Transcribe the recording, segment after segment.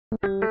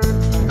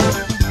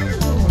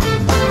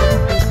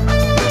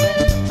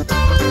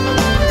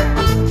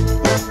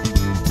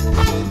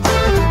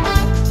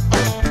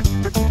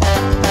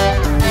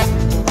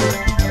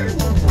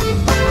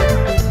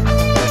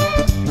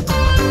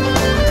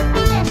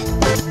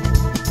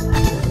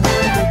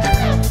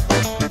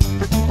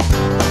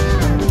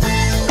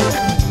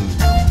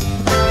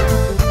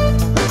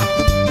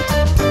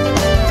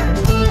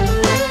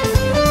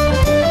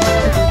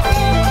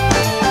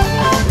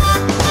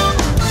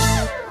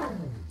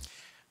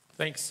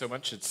Thanks so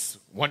much. It's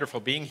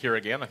wonderful being here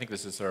again. I think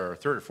this is our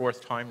third or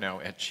fourth time now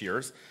at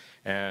Cheers.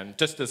 And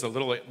just as a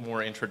little bit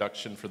more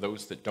introduction for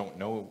those that don't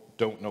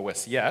know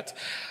us yet,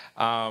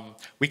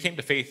 we came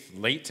to faith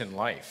late in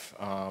life,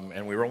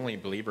 and we were only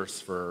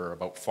believers for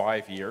about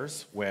 5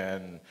 years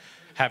when,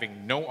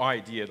 having no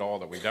idea at all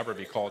that we'd ever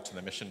be called to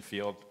the mission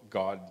field,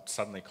 God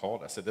suddenly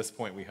called us. At this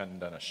point, we hadn't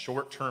done a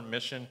short-term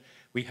mission.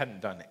 We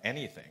hadn't done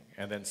anything.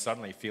 And then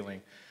suddenly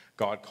feeling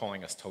God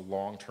calling us to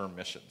long-term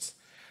missions.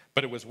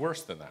 But it was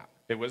worse than that.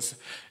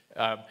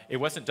 It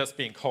wasn't just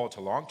being called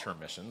to long-term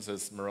missions,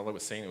 as Marilla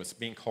was saying. It was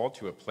being called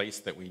to a place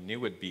that we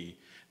knew would be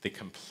the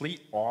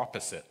complete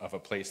opposite of a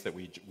place that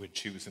we would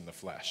choose in the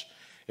flesh.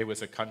 It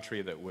was a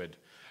country that would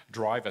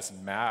drive us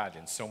mad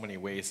in so many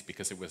ways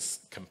because it was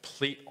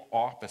complete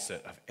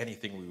opposite of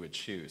anything we would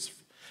choose.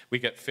 We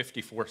get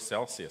 54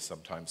 Celsius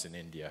sometimes in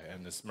India,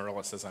 and as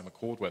Marilla says, I'm a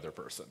cold weather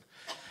person.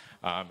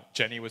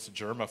 Jenny was a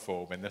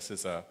germaphobe, and this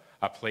is a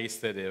place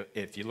that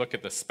if you look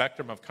at the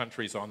spectrum of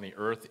countries on the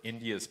earth,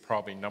 India is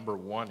probably number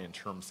one in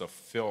terms of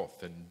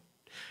filth and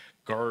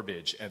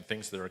garbage and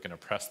things that are going to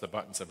press the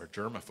buttons of a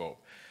germaphobe.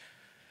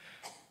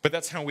 But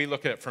that's how we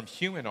look at it from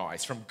human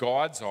eyes. From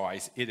God's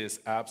eyes, it is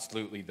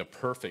absolutely the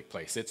perfect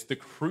place. It's the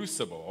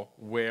crucible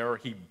where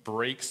he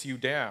breaks you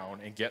down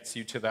and gets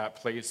you to that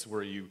place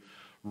where you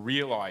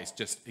realize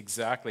just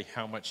exactly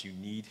how much you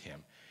need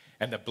him.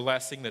 And the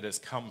blessing that has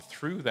come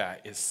through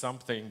that is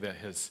something that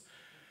has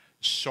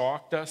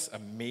shocked us,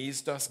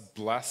 amazed us,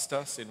 blessed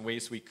us in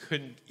ways we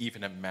couldn't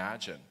even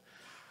imagine.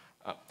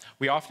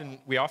 We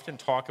often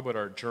talk about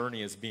our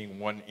journey as being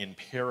one in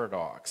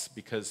paradox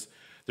because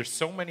there's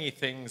so many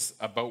things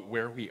about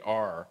where we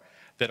are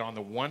that on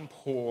the one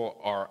pole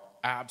are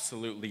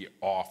absolutely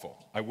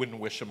awful. I wouldn't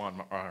wish them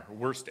on our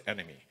worst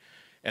enemy.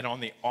 And on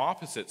the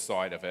opposite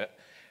side of it,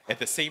 at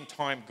the same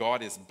time,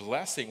 God is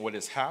blessing what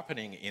is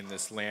happening in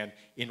this land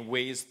in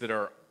ways that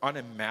are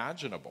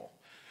unimaginable.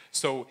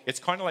 So it's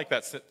kind of like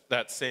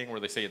that saying where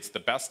they say it's the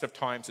best of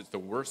times, it's the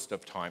worst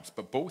of times,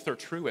 but both are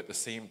true at the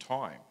same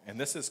time. And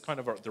this is kind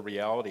of the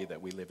reality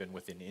that we live in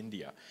within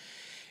India.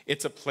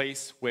 It's a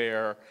place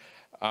where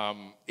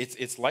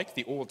it's like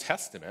the Old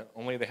Testament,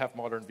 only they have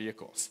modern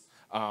vehicles.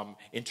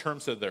 In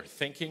terms of their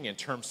thinking, in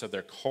terms of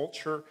their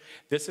culture,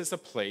 this is a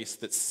place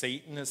that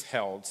Satan has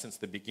held since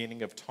the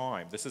beginning of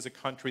time. This is a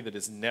country that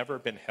has never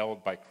been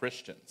held by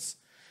Christians.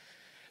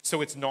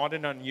 So it's not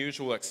an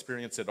unusual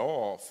experience at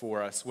all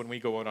for us when we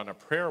go out on a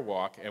prayer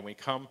walk and we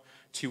come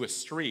to a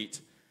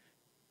street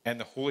and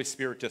the Holy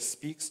Spirit just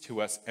speaks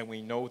to us and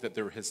we know that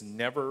there has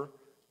never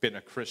been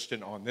a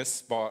Christian on this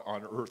spot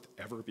on earth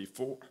ever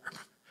before.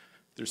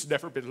 There's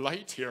never been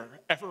light here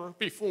ever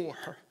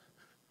before.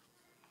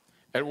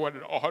 And what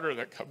an honor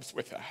that comes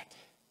with that,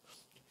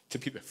 to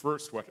be the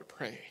first one to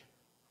pray.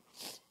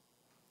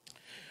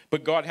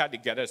 But God had to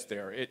get us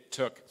there.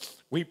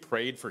 We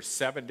prayed for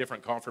 7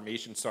 different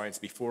confirmation signs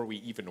before we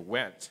even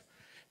went.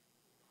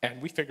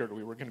 And we figured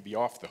we were going to be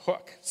off the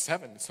hook.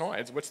 7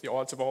 signs, what's the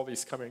odds of all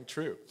these coming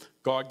true?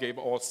 God gave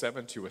all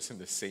 7 to us in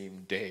the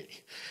same day.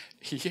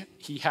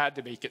 He had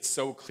to make it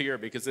so clear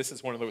because this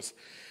is one of those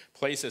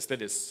places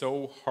that is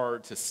so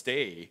hard to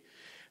stay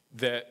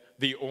that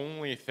the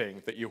only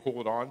thing that you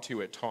hold on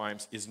to at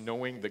times is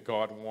knowing that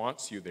God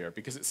wants you there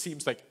because it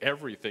seems like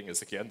everything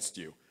is against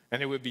you.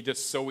 And it would be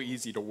just so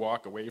easy to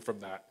walk away from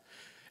that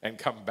and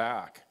come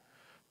back.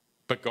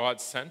 But God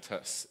sent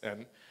us.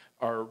 And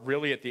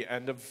really at the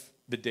end of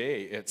the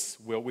day, it's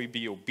will we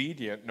be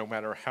obedient no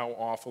matter how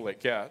awful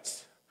it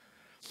gets?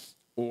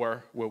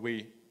 Or will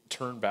we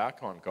turn back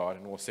on God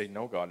and we'll say,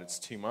 no, God, it's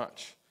too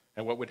much.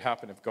 And what would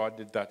happen if God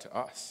did that to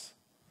us?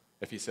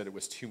 If he said it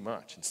was too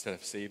much instead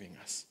of saving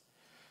us?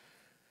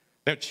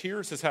 Now,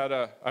 Cheers has had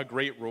a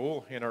great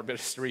role in our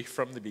ministry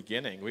from the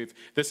beginning.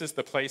 This is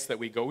the place that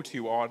we go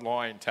to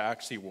online to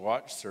actually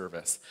watch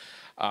service.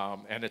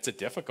 And it's a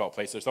difficult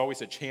place. There's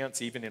always a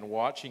chance, even in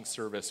watching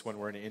service when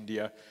we're in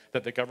India,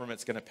 that the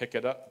government's going to pick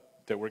it up,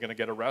 that we're going to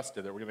get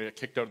arrested, that we're going to get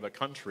kicked out of the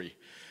country.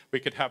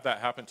 We could have that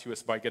happen to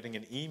us by getting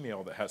an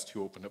email that has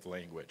too open of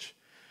language.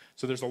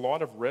 So there's a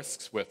lot of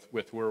risks with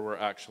where we're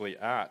actually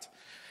at.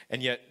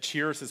 And yet,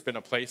 Cheers has been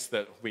a place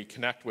that we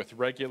connect with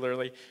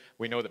regularly.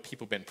 We know that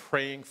people have been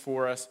praying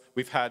for us.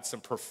 We've had some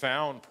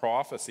profound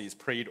prophecies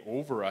prayed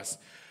over us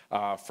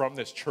from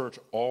this church,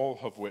 all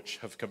of which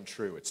have come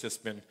true. It's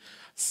just been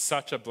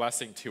such a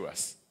blessing to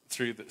us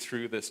through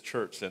this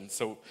church. And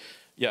so,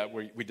 yeah,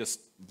 we just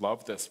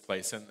love this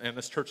place. And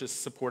this church is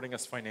supporting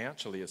us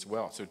financially as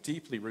well, so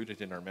deeply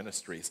rooted in our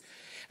ministries.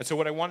 And so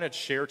what I want to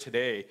share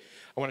today,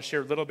 I want to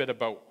share a little bit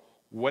about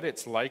what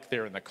it's like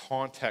there in the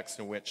context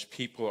in which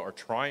people are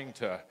trying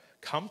to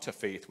come to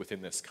faith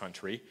within this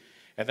country.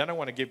 And then I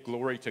want to give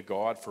glory to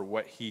God for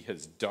what he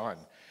has done.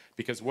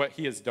 Because what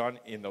he has done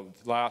in the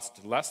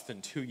last less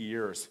than 2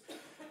 years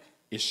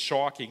is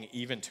shocking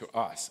even to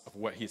us, of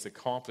what he's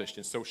accomplished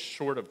in so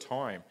short of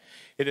time.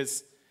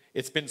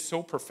 It's been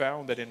so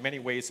profound that in many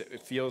ways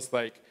it feels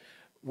like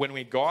when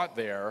we got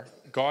there,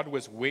 God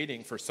was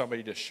waiting for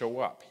somebody to show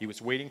up. He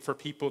was waiting for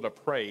people to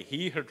pray.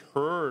 He had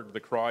heard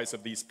the cries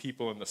of these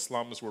people in the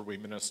slums where we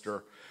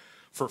minister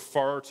for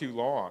far too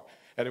long.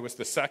 And it was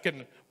the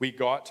second we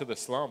got to the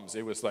slums,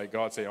 it was like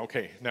God saying,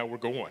 okay, now we're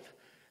going.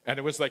 And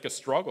it was like a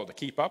struggle to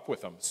keep up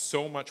with them.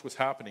 So much was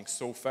happening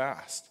so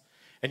fast.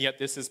 And yet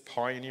this is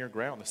pioneer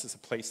ground. This is a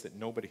place that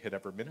nobody had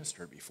ever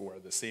ministered before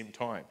at the same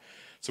time.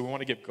 So we want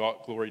to give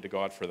glory to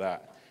God for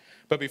that.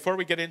 But before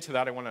we get into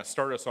that, I want to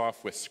start us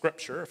off with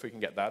scripture, if we can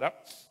get that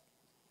up.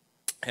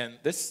 And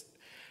this,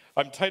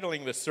 I'm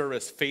titling this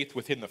service Faith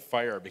Within the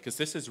Fire, because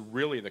this is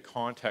really the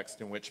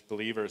context in which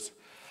believers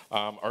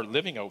are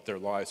living out their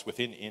lives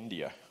within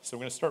India. So I'm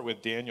going to start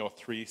with Daniel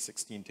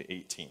 3:16 to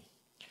 18.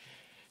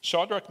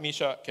 Shadrach,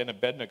 Meshach, and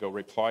Abednego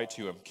replied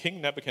to him,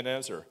 King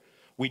Nebuchadnezzar,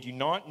 we do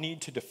not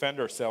need to defend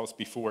ourselves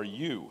before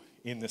you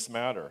in this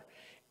matter.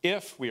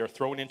 If we are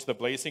thrown into the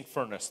blazing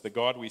furnace, the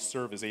God we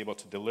serve is able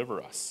to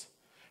deliver us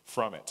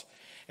from it,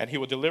 and he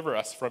will deliver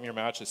us from your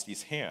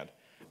majesty's hand.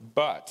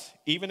 But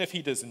even if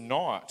he does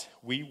not,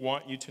 we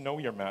want you to know,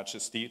 your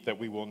majesty, that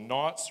we will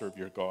not serve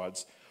your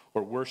gods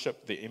or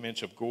worship the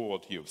image of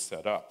gold you have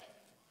set up.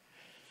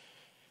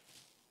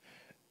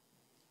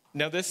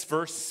 Now this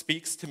verse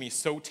speaks to me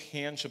so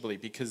tangibly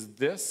because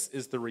this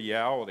is the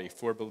reality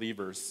for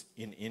believers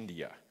in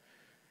India.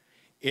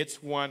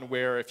 It's one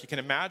where, if you can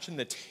imagine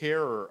the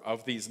terror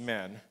of these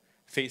men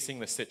facing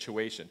the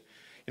situation.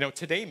 You know,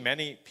 today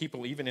many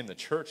people, even in the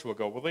church, will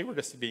go, well, they were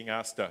just being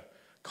asked to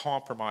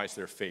compromise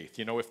their faith.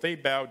 You know, if they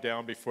bowed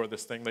down before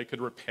this thing, they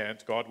could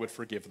repent, God would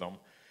forgive them.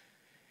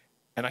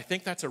 And I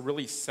think that's a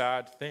really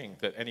sad thing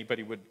that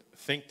anybody would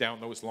think down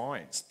those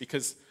lines,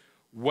 because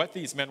what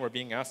these men were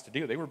being asked to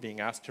do, they were being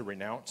asked to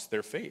renounce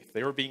their faith.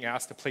 They were being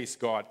asked to place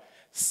God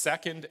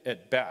second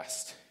at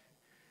best.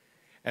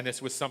 And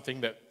this was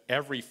something that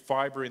every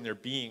fiber in their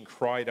being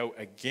cried out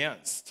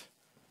against.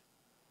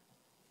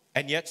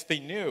 And yet they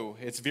knew,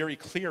 it's very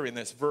clear in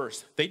this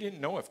verse, they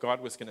didn't know if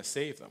God was going to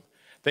save them.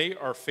 They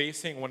are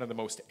facing one of the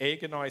most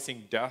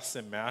agonizing deaths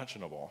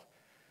imaginable,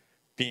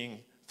 being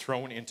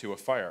thrown into a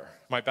fire.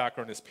 My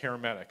background is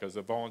paramedic, as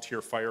a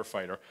volunteer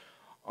firefighter.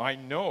 I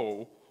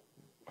know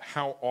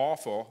how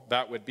awful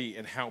that would be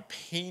and how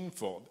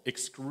painful,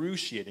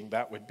 excruciating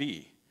that would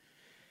be.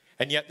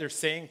 And yet they're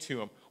saying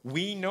to him,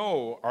 we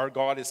know our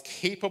God is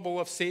capable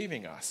of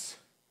saving us.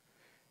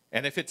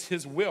 And if it's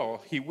his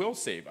will, he will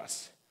save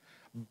us.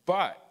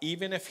 But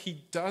even if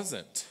he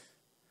doesn't,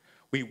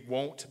 we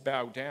won't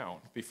bow down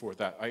before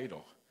that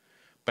idol.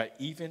 But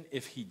even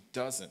if he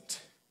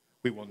doesn't,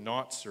 we will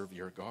not serve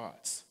your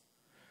gods.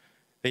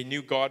 They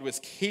knew God was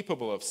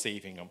capable of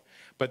saving them,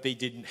 but they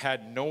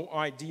had no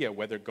idea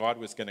whether God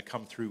was going to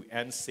come through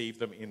and save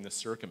them in the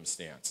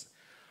circumstance.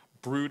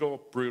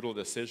 Brutal, brutal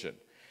decision.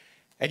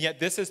 And yet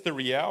this is the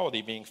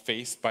reality being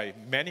faced by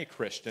many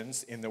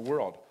Christians in the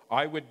world.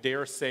 I would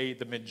dare say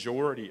the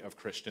majority of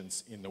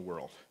Christians in the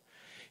world,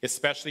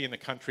 especially in the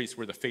countries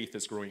where the faith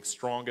is growing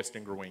strongest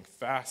and growing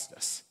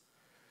fastest.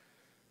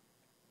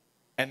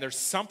 And there's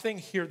something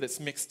here that's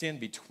mixed in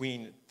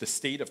between the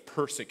state of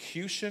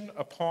persecution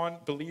upon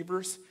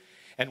believers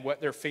and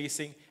what they're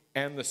facing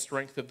and the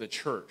strength of the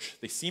church.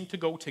 They seem to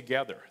go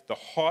together. The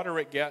hotter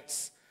it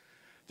gets,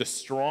 the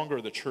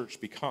stronger the church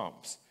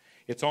becomes.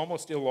 It's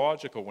almost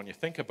illogical when you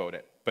think about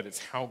it, but it's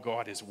how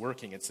God is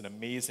working. It's an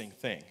amazing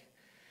thing.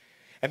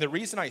 And the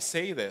reason I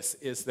say this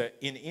is that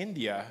in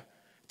India,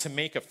 to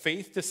make a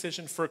faith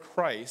decision for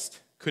Christ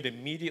could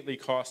immediately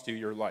cost you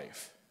your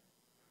life.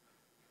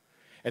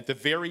 At the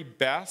very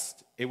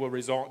best, it will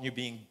result in you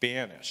being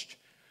banished.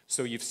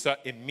 So you've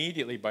set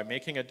immediately, by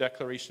making a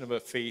declaration of a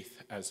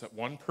faith as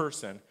one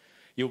person,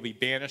 you'll be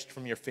banished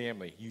from your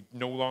family. You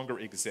no longer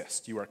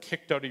exist. You are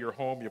kicked out of your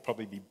home. You'll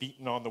probably be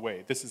beaten on the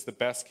way. This is the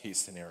best case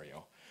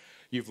scenario.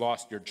 You've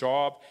lost your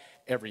job,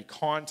 every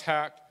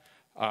contact.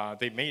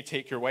 They may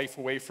take your wife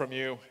away from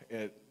you.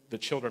 The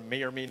children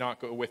may or may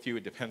not go with you.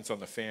 It depends on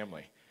the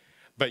family.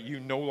 But you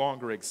no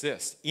longer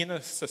exist in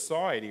a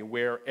society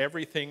where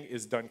everything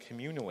is done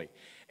communally.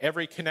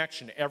 Every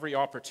connection, every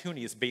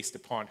opportunity is based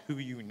upon who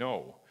you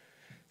know.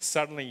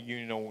 Suddenly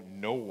you know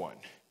no one.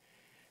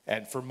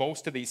 And for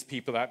most of these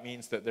people, that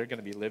means that they're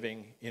going to be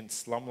living in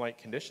slum-like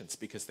conditions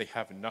because they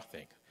have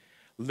nothing.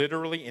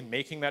 Literally, in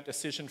making that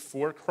decision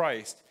for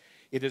Christ,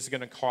 it is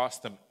going to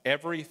cost them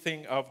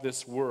everything of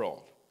this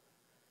world.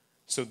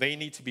 So they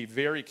need to be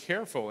very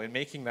careful in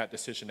making that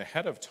decision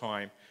ahead of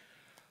time,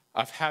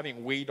 of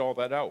having weighed all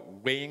that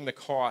out, weighing the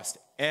cost.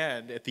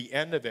 And at the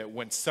end of it,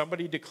 when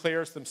somebody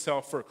declares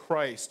themselves for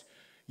Christ,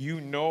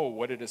 you know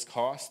what it has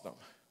cost them.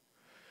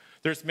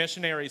 There's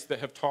missionaries that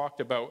have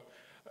talked about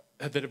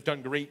that have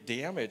done great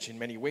damage in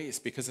many ways,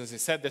 because as I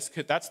said,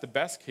 that's the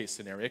best case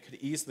scenario. It could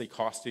easily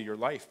cost you your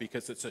life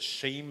because it's a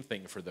shame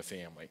thing for the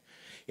family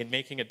in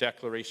making a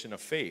declaration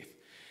of faith.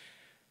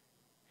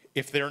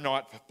 If they're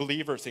not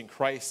believers in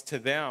Christ, to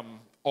them,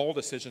 all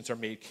decisions are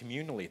made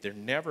communally. They're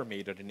never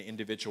made at an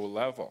individual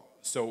level.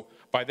 So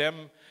by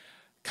them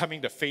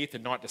coming to faith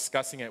and not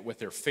discussing it with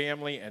their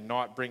family and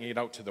not bringing it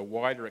out to the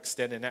wider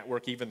extended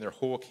network, even their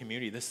whole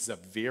community, this is a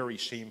very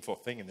shameful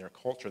thing in their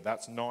culture.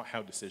 That's not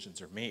how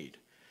decisions are made.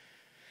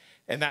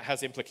 And that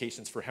has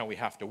implications for how we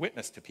have to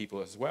witness to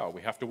people as well.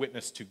 We have to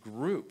witness to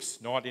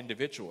groups, not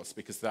individuals,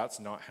 because that's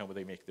not how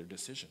they make their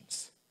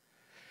decisions.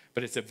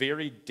 But it's a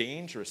very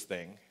dangerous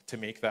thing to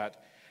make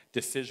that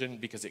decision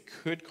because it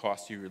could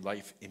cost you your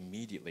life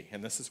immediately.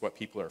 And this is what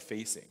people are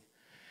facing.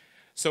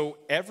 So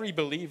every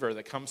believer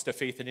that comes to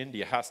faith in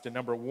India has to,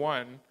 number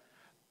one,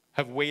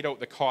 have weighed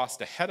out the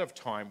cost ahead of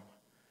time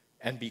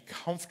and be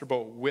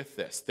comfortable with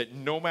this, that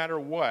no matter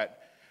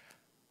what,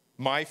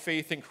 my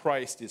faith in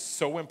Christ is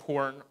so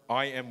important,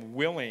 I am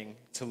willing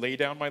to lay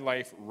down my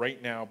life right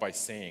now by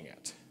saying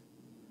it.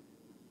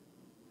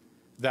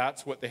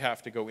 That's what they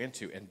have to go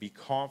into and be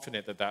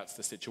confident that that's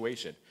the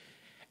situation.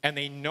 And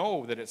they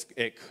know that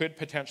it could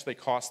potentially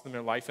cost them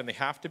their life, and they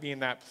have to be in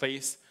that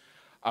place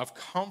of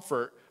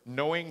comfort,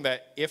 knowing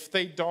that if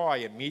they die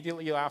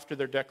immediately after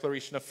their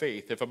declaration of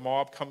faith, if a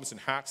mob comes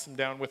and hacks them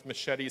down with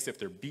machetes, if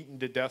they're beaten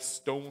to death,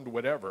 stoned,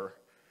 whatever,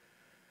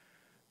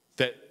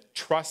 that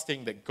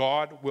trusting that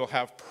God will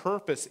have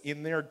purpose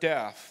in their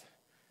death,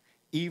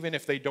 even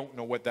if they don't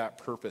know what that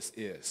purpose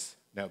is.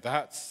 Now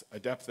that's a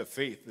depth of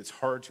faith that's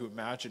hard to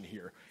imagine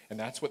here, and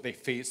that's what they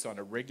face on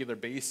a regular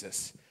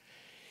basis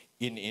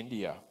in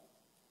India.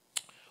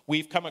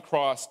 We've come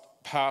across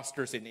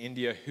pastors in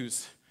India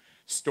whose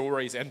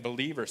stories, and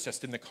believers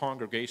just in the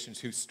congregations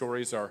whose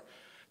stories are,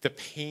 the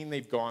pain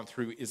they've gone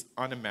through is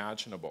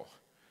unimaginable.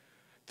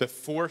 The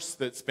force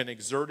that's been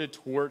exerted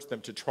towards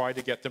them to try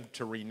to get them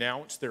to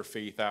renounce their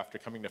faith after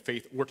coming to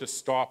faith or to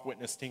stop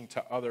witnessing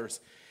to others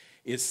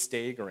is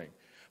staggering.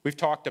 We've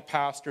talked to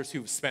pastors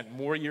who've spent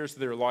more years of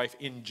their life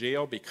in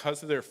jail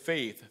because of their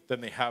faith than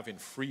they have in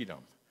freedom.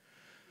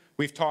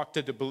 We've talked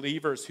to the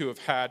believers who have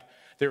had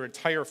their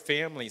entire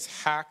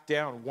families hacked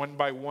down one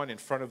by one in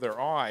front of their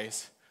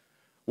eyes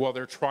while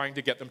they're trying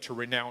to get them to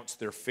renounce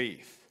their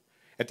faith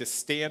and to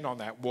stand on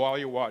that while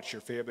you watch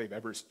your family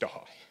members die.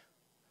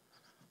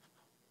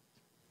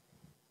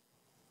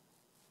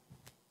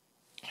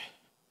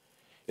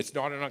 It's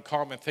not an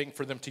uncommon thing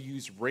for them to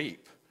use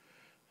rape,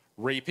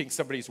 raping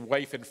somebody's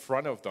wife in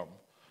front of them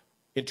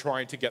in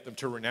trying to get them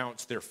to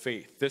renounce their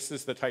faith. This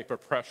is the type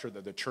of pressure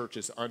that the church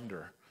is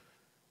under.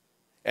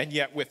 And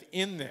yet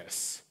within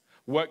this,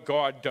 what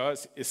God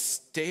does is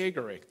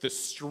staggering. The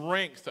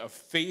strength of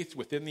faith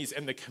within these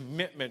and the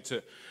commitment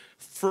to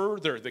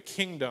further the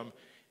kingdom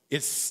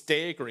is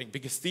staggering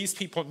because these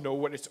people know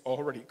what it's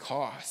already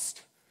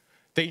cost.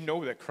 They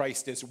know that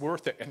Christ is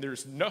worth it, and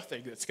there's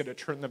nothing that's going to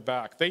turn them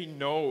back. They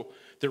know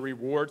the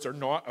rewards are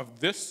not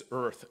of this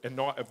earth and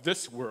not of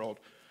this world.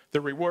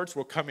 The rewards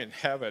will come in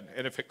heaven,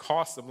 and if it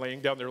costs them laying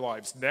down their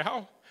lives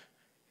now,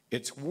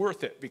 it's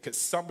worth it because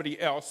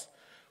somebody else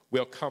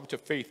will come to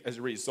faith as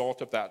a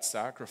result of that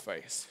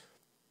sacrifice.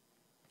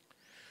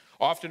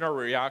 Often our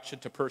reaction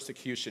to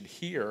persecution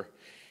here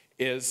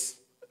is,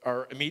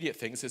 our immediate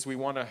things is we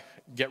want to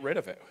get rid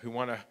of it. We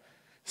want to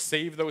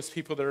save those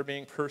people that are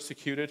being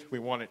persecuted. We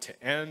want it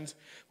to end.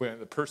 We want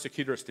the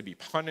persecutors to be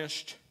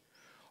punished.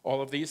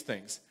 All of these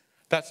things.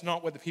 That's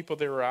not what the people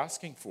they were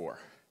asking for.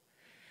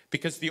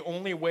 Because the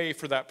only way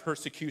for that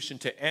persecution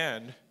to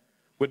end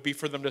would be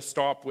for them to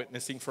stop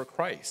witnessing for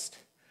Christ.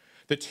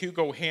 The two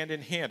go hand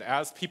in hand.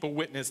 As people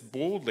witness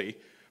boldly,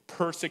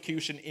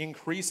 persecution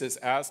increases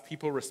as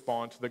people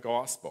respond to the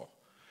gospel.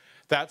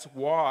 That's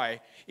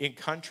why in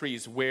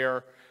countries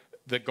where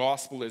the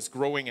gospel is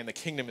growing and the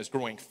kingdom is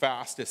growing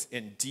fastest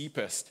and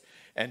deepest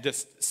and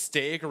just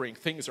staggering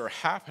things are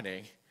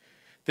happening,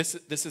 this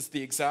is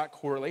the exact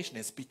correlation.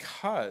 It's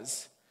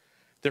because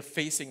they're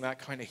facing that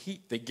kind of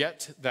heat. They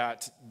get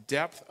that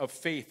depth of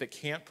faith that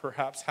can't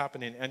perhaps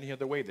happen in any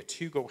other way. The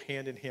two go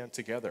hand in hand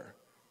together.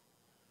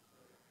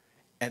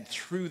 And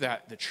through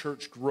that, the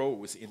church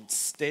grows in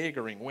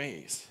staggering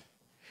ways.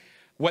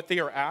 What they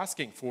are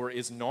asking for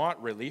is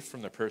not relief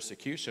from the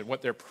persecution.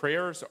 What their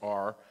prayers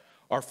are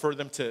for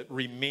them to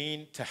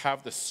remain, to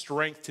have the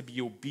strength to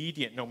be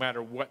obedient no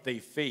matter what they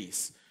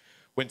face.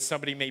 When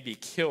somebody may be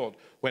killed,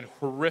 when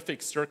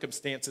horrific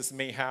circumstances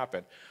may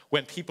happen,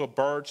 when people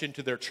barge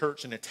into their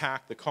church and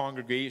attack the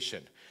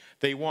congregation.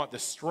 They want the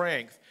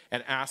strength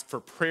and ask for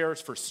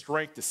prayers for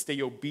strength to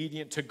stay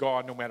obedient to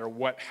God no matter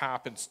what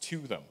happens to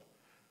them.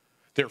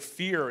 Their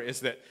fear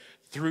is that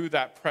through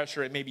that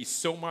pressure, it may be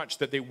so much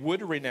that they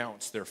would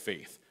renounce their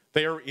faith.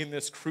 They are in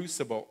this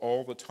crucible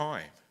all the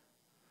time.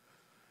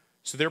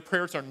 So their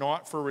prayers are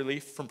not for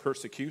relief from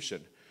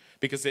persecution,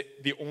 because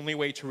the only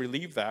way to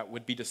relieve that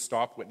would be to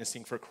stop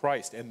witnessing for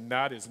Christ. And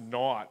that is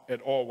not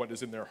at all what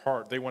is in their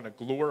heart. They want to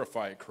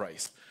glorify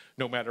Christ,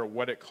 no matter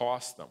what it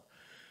costs them.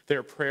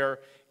 Their prayer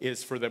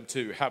is for them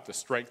to have the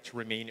strength to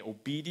remain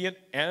obedient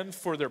and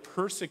for their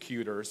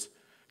persecutors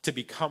to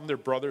become their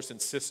brothers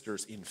and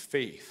sisters in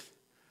faith.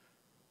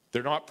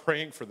 They're not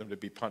praying for them to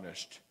be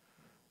punished.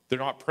 They're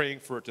not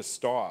praying for it to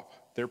stop.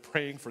 They're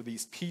praying for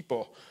these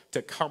people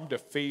to come to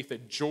faith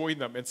and join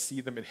them and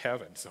see them in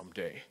heaven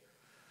someday.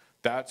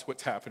 That's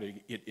what's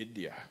happening in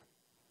India.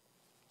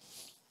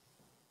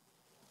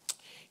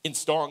 In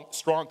strong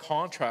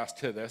contrast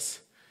to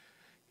this,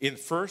 in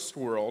first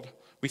world,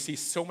 we see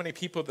so many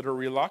people that are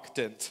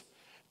reluctant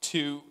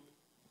to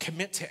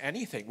commit to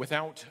anything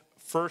without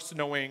first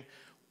knowing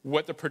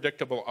what the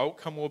predictable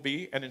outcome will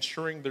be and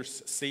ensuring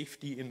there's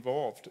safety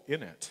involved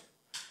in it.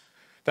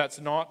 That's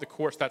not the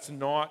course. That's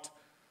not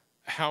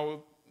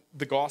how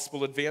the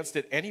gospel advanced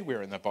it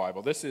anywhere in the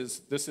Bible. This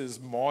is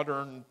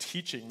modern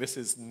teaching. This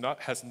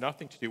has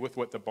nothing to do with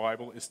what the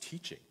Bible is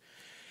teaching.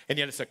 And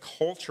yet it's a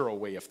cultural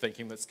way of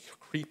thinking that's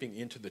creeping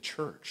into the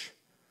church.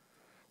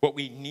 What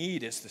we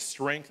need is the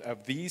strength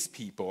of these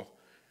people.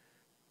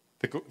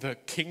 The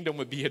kingdom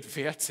would be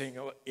advancing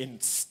in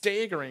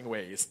staggering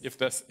ways if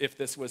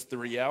this was the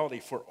reality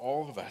for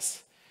all of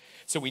us.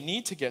 So we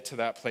need to get to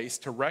that place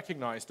to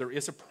recognize there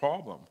is a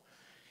problem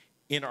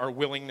in our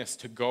willingness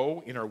to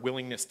go, in our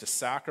willingness to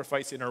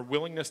sacrifice, in our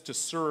willingness to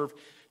serve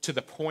to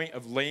the point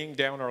of laying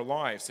down our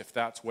lives if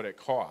that's what it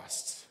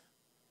costs.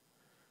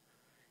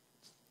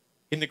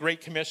 In the Great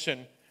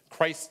Commission,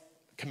 Christ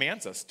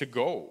commands us to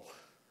go.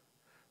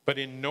 But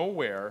in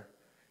nowhere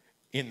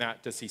in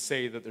that does he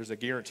say that there's a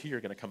guarantee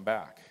you're going to come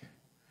back.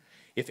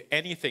 If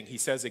anything, he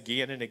says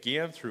again and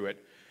again through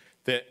it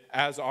that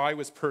as I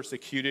was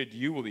persecuted,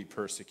 you will be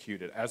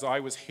persecuted. As I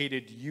was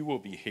hated, you will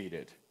be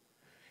hated.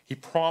 He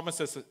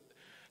promises,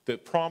 the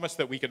promise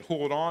that we can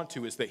hold on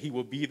to is that he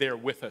will be there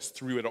with us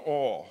through it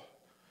all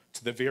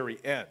to the very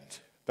end.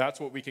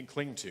 That's what we can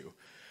cling to.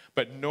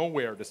 But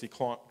nowhere does he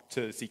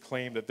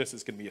claim that this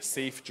is going to be a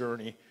safe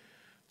journey,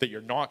 that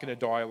you're not going to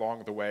die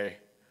along the way.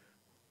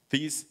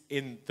 These,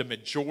 in the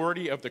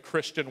majority of the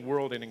Christian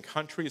world and in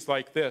countries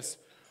like this,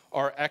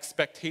 are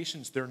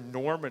expectations. They're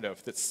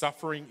normative, that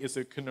suffering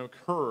can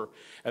occur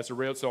as a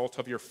result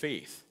of your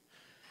faith.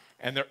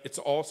 And it's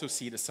also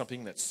seen as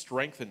something that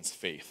strengthens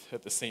faith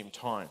at the same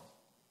time.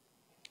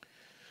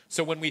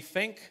 So when we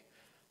think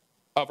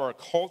of our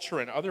culture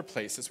and other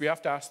places, we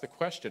have to ask the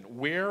question,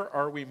 where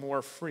are we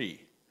more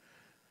free?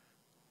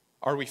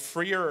 Are we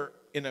freer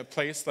in a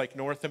place like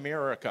North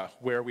America,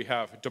 where we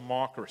have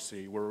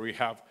democracy, where we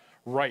have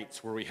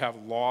rights, where we have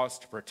laws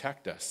to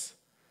protect us?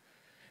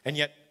 And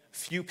yet,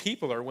 few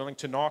people are willing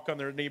to knock on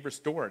their neighbor's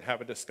door and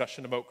have a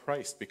discussion about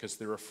Christ because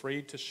they're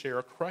afraid to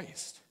share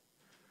Christ.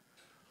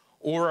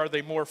 Or are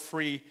they more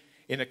free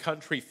in a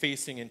country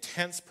facing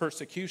intense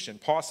persecution,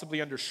 possibly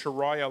under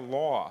Sharia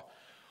law,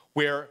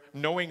 where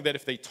knowing that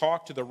if they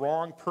talk to the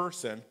wrong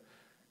person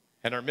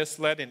and are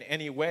misled in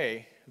any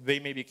way, they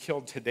may be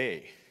killed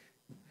today?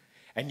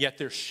 And yet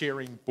they're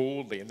sharing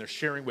boldly, and they're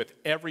sharing with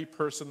every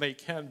person they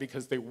can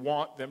because they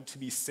want them to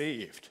be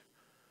saved.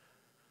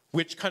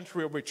 Which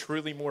country are we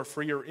truly more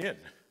freer in?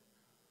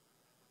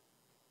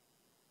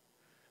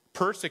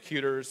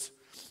 Persecutors,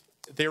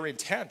 their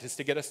intent is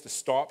to get us to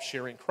stop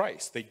sharing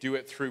Christ. They do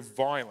it through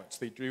violence.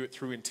 They do it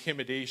through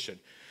intimidation.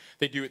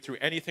 They do it through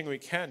anything we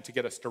can to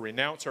get us to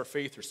renounce our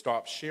faith or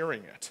stop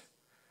sharing it.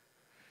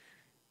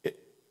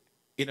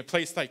 In a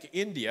place like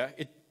India,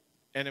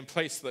 and in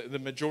the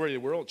majority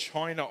of the world,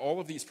 China, all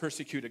of these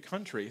persecuted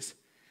countries,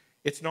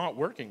 it's not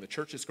working. The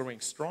church is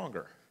growing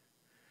stronger.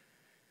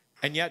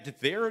 And yet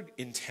their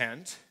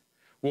intent,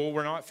 well,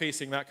 we're not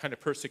facing that kind of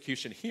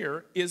persecution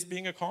here, is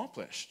being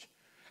accomplished.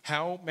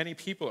 How many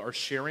people are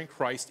sharing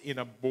Christ in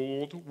a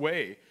bold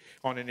way,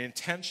 on an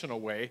intentional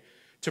way,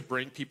 to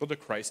bring people to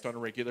Christ on a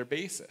regular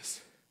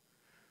basis?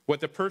 What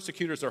the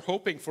persecutors are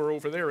hoping for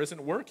over there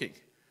isn't working.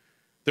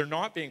 They're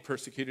not being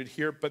persecuted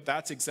here, but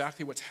that's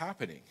exactly what's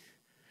happening.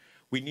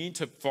 We need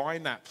to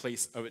find that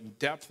place of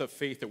depth of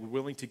faith that we're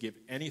willing to give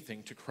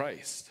anything to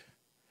Christ.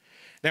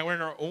 Now,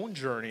 in our own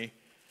journey,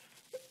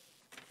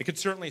 I could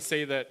certainly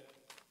say that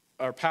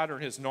our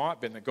pattern has not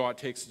been that God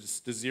takes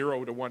us to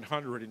 0 to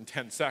 100 in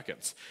 10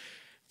 seconds.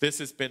 This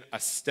has been a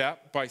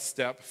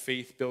step-by-step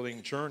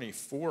faith-building journey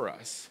for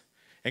us.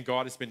 And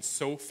God has been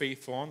so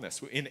faithful on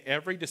this. In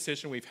every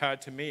decision we've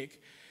had to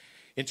make,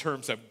 in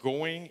terms of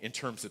going, in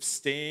terms of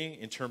staying,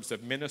 in terms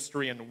of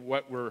ministry, and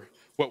what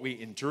we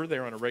endure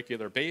there on a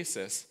regular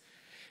basis,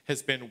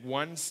 has been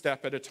one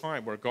step at a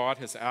time, where God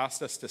has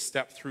asked us to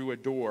step through a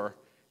door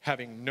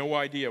having no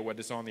idea what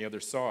is on the other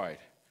side.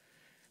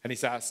 And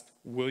he's asked,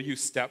 will you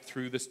step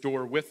through this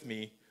door with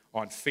me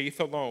on faith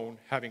alone,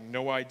 having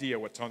no idea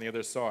what's on the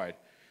other side?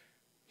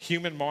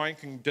 Human mind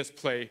can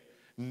display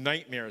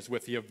nightmares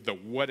with you of the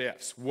what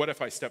ifs. What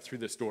if I step through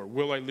this door?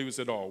 Will I lose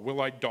it all?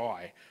 Will I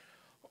die?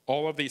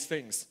 All of these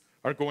things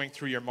are going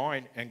through your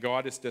mind, and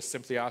God is just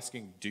simply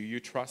asking, do you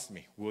trust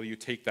me? Will you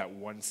take that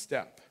one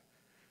step?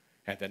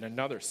 And then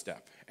another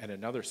step, and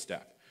another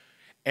step.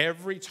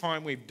 Every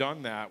time we've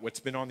done that, what's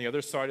been on the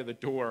other side of the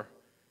door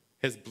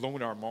has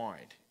blown our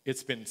mind.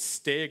 It's been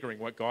staggering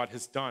what God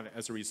has done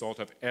as a result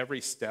of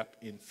every step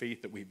in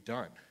faith that we've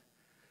done.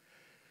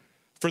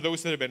 For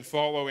those that have been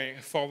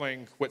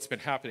following what's been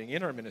happening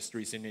in our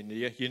ministries in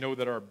India, you know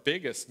that our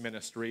biggest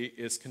ministry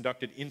is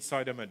conducted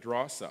inside a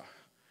madrasa.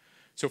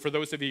 So for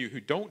those of you who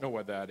don't know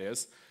what that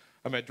is,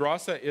 a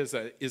madrasa is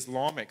an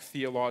Islamic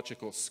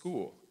theological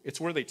school.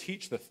 It's where they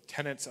teach the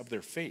tenets of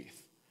their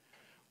faith.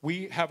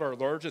 We have our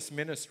largest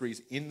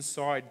ministries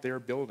inside their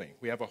building.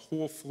 We have a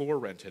whole floor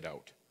rented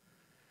out.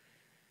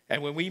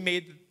 And when we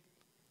made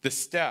the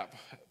step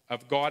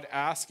of God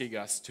asking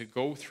us to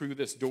go through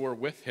this door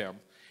with him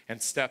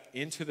and step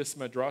into this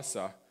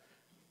madrasa,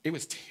 it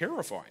was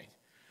terrifying.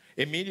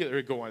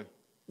 Immediately going,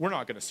 we're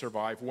not going to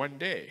survive one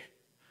day.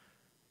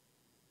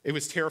 It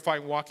was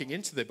terrifying walking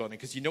into the building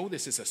because you know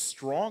this is a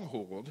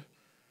stronghold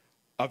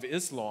of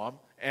Islam,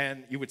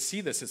 and you would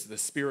see this as the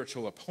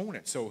spiritual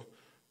opponent. So,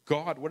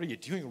 God, what are you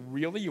doing?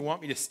 Really? You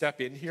want me to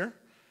step in here?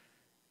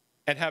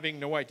 And having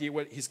no idea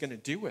what he's going to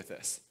do with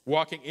this.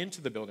 Walking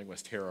into the building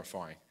was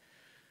terrifying.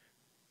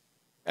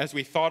 As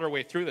we thought our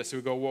way through this,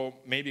 we go, well,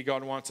 maybe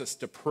God wants us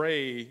to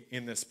pray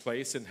in this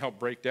place and help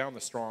break down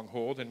the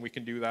stronghold, and we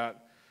can do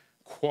that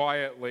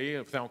quietly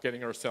without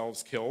getting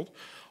ourselves killed.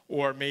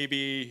 Or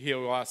maybe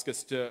he'll ask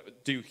us to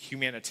do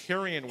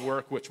humanitarian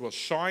work, which will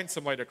shine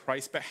some light of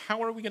Christ. But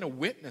how are we going to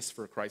witness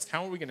for Christ?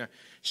 How are we going to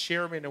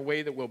share him in a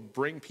way that will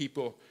bring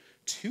people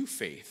to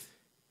faith?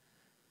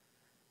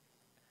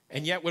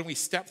 And yet when we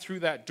step through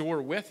that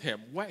door with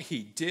him, what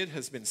he did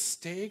has been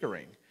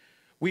staggering.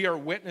 We are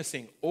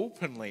witnessing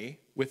openly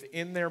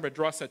within their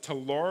madrasa to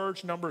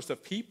large numbers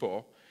of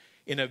people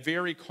in a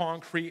very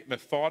concrete,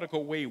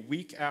 methodical way,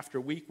 week after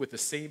week, with the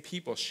same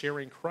people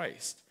sharing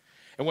Christ.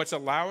 And what's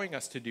allowing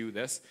us to do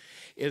this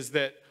is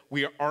that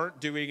we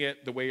aren't doing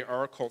it the way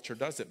our culture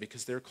does it,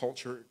 because their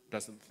culture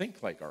doesn't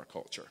think like our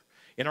culture.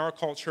 In our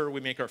culture,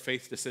 we make our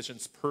faith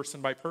decisions person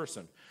by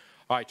person.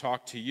 I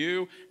talk to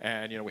you,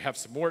 and we have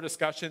some more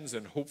discussions,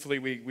 and hopefully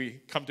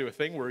we come to a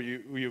thing where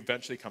you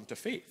eventually come to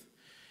faith.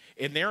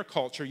 In their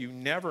culture, you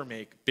never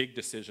make big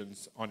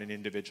decisions on an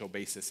individual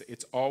basis.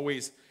 It's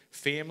always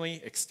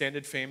family,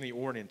 extended family,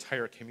 or an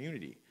entire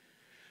community.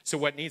 So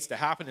what needs to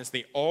happen is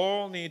they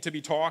all need to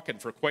be talking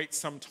for quite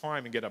some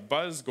time and get a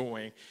buzz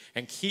going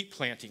and keep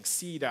planting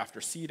seed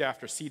after seed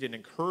after seed and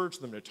encourage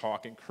them to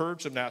talk,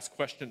 encourage them to ask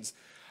questions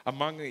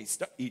among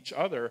each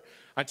other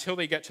until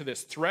they get to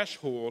this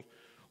threshold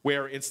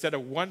where instead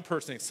of one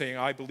person saying,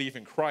 I believe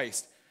in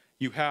Christ,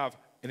 you have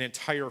an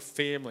entire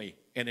family,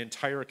 an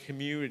entire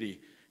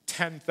community.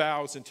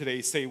 10,000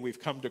 today say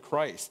we've come to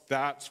Christ.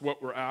 That's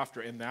what we're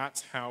after, and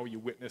that's how you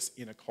witness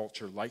in a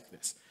culture like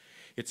this.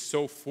 It's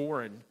so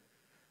foreign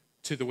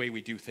to the way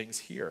we do things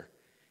here.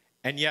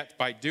 And yet,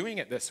 by doing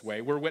it this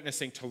way, we're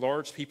witnessing to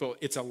large people.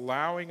 It's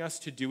allowing us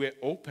to do it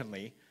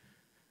openly,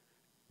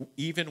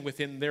 even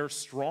within their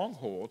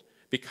stronghold,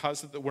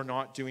 because we're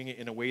not doing it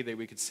in a way that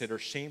we consider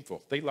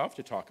shameful. They love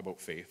to talk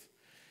about faith.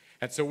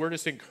 And so we're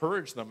just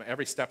encourage them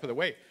every step of the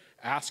way.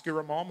 Ask your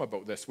imam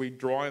about this. We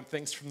draw in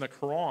things from the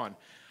Quran,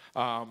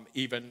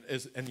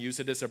 and use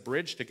it as a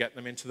bridge to get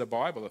them into the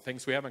Bible, the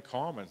things we have in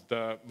common.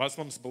 The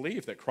Muslims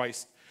believe that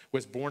Christ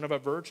was born of a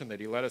virgin, that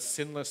he led a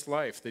sinless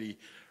life, that he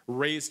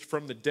raised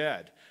from the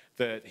dead,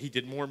 that he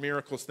did more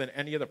miracles than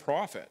any of the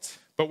prophets.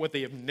 But what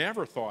they have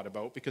never thought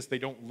about, because they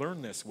don't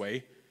learn this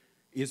way,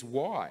 is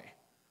why.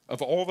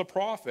 Of all the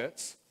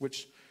prophets,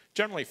 which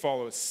generally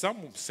follows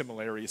some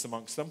similarities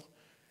amongst them,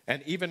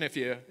 and even if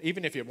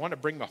you want to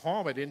bring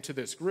Muhammad into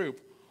this group,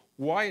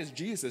 why is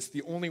Jesus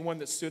the only one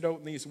that stood out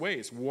in these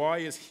ways? Why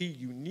is he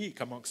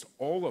unique amongst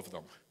all of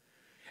them?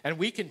 And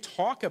we can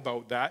talk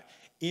about that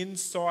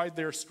inside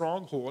their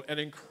stronghold and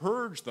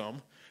encourage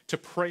them to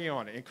pray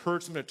on it,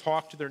 encourage them to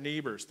talk to their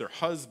neighbors, their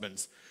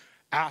husbands,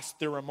 ask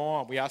their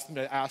imam. We ask them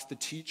to ask the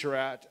teacher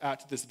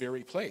at this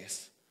very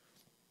place.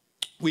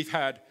 We've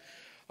had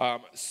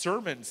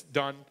sermons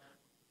done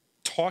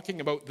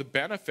talking about the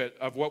benefit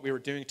of what we were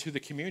doing to the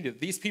community.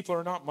 These people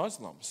are not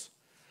Muslims,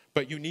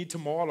 but you need to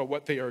model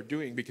what they are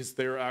doing because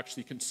they're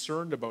actually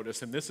concerned about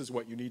us, and this is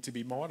what you need to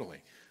be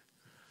modeling.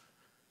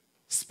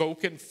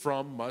 Spoken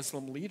from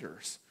Muslim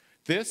leaders.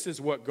 This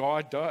is what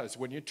God does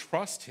when you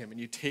trust him and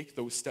you take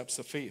those steps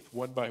of faith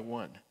one by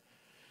one.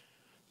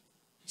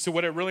 So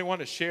what I really want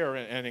to share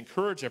and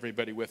encourage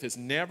everybody with is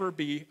never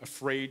be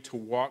afraid to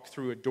walk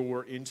through a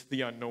door into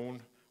the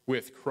unknown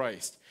with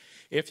Christ.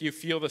 If you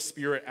feel the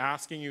Spirit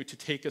asking you to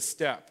take a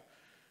step,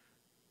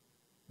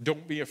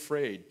 don't be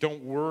afraid.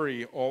 Don't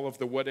worry all of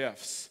the what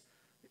ifs.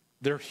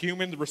 They're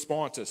human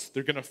responses.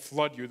 They're going to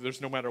flood you.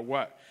 There's no matter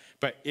what.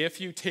 But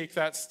if you take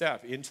that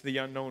step into the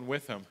unknown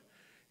with him,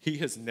 he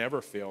has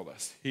never failed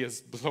us. He has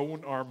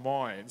blown our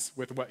minds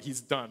with what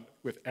he's done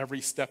with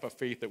every step of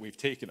faith that we've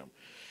taken him.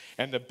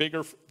 And the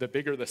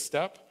bigger the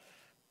step,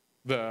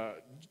 the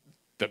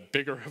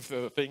bigger of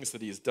the things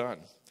that he's done.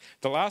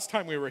 The last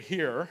time we were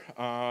here,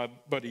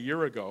 about a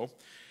year ago,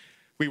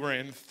 we were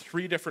in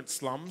 3 different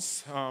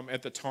slums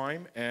at the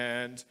time,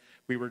 and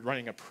We were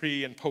running a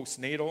pre- and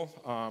postnatal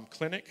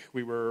clinic.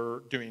 We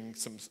were doing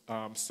some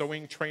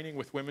sewing training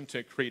with women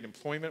to create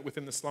employment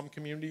within the slum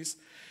communities.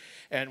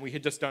 And we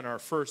had just done our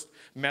first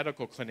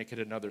medical clinic at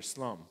another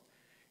slum.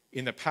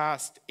 In the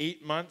past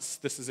 8 months,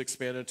 this has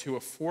expanded to a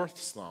fourth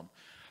slum.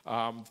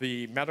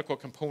 The medical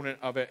component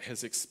of it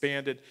has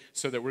expanded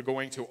so that we're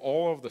going to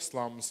all of the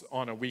slums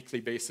on a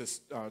weekly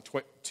basis,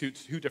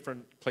 two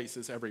different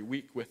places every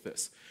week with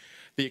this.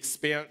 The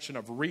expansion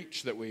of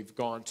reach that we've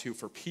gone to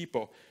for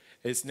people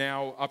is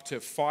now up to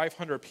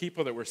 500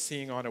 people that we're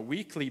seeing on a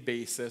weekly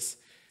basis.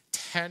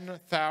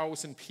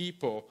 10,000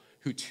 people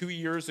who 2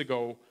 years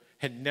ago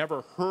had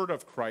never heard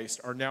of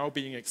Christ are now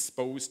being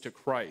exposed to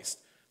Christ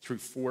through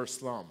 4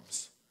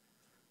 slums.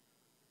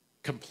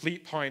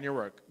 Complete pioneer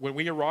work. When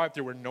we arrived,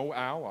 there were no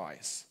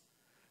allies.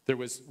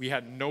 We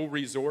had no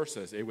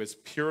resources. It was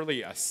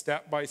purely a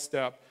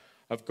step-by-step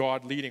of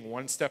God leading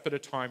one step at a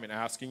time and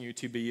asking you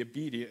to be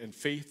obedient and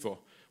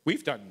faithful.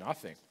 We've done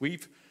nothing.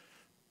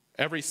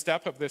 Every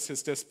step of this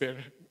has just been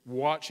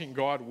watching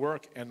God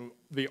work and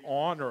the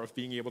honor of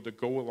being able to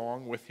go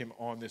along with him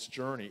on this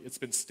journey. It's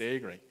been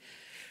staggering.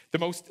 The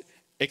most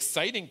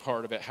exciting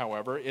part of it,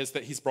 however, is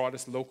that he's brought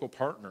us local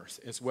partners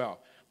as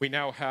well. We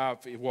now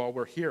have, while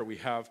we're here, we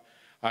have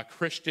a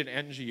Christian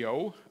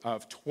NGO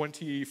of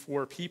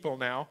 24 people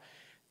now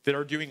that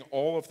are doing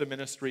all of the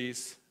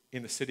ministries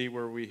in the city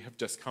where we have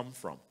just come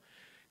from.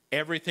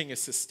 Everything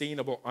is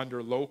sustainable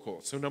under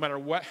local. So no matter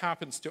what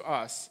happens to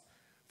us,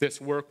 this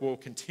work will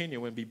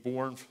continue and be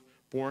born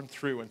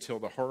through until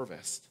the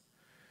harvest.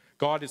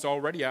 God is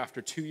already,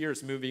 after 2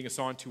 years, moving us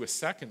on to a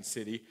second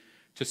city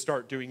to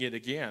start doing it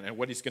again. And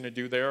what he's going to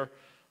do there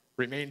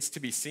remains to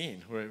be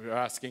seen. We're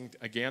asking,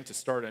 again, to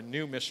start a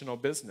new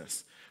missional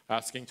business,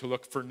 asking to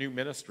look for new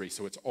ministry.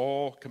 So it's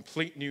all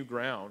complete new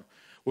ground.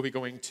 We'll be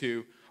going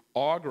to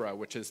Agra,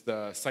 which is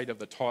the site of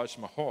the Taj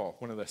Mahal,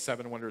 one of the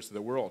 7 wonders of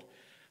the world.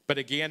 But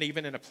again,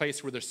 even in a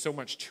place where there's so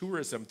much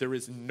tourism, there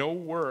is no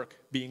work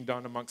being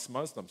done amongst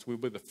Muslims. We'll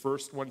be the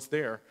first ones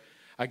there.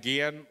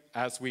 Again,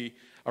 as we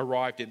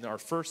arrived in our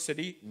first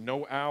city,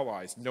 no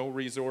allies, no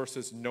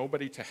resources,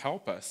 nobody to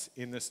help us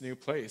in this new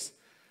place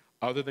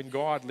other than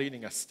God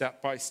leading us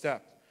step by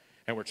step.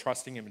 And we're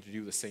trusting him to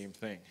do the same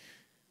thing.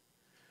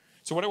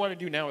 So what I want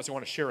to do now is I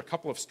want to share a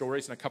couple of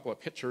stories and a couple of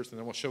pictures, and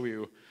then we'll show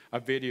you a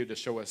video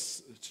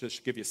to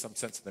give you some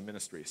sense of the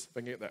ministries. If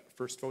I can get that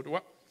first photo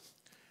up.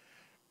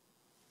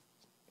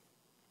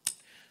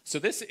 So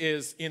this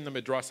is in the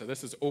madrasa.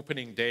 This is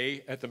opening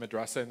day at the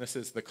madrasa, and this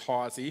is the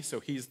qazi.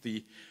 So he's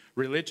the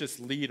religious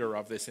leader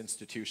of this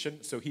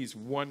institution. So he's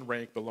one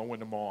rank below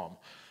an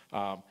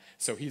imam.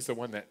 So he's the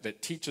one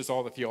that teaches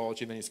all the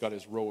theology, and then he's got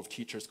his row of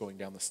teachers going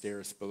down the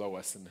stairs below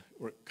us, and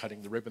we're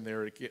cutting the ribbon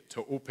there to get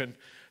to open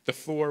the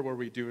floor where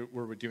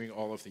we're doing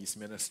all of these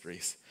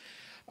ministries.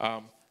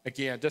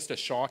 Again, just a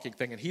shocking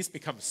thing, and he's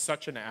become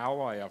such an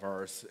ally of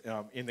ours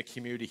in the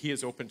community. He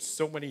has opened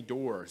so many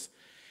doors,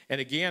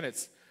 and again,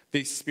 it's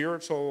these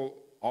spiritual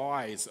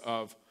eyes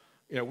of,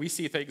 we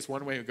see things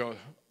one way and go,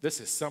 this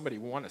is somebody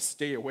we want to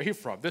stay away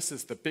from. This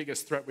is the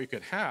biggest threat we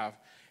could have.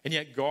 And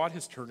yet God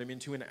has turned him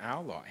into an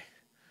ally.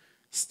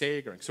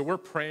 Staggering. So we're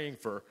praying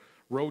for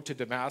road to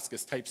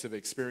Damascus types of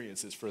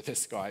experiences for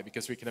this guy,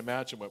 because we can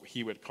imagine what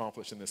he would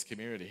accomplish in this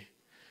community.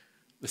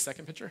 The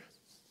second picture.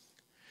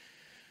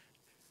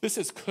 This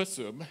is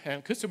Kusum,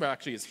 and Kusum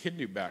actually is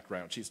Hindu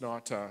background.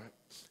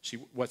 She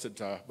wasn't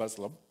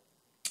Muslim.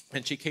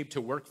 And she came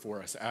to work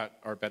for us at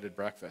our bed and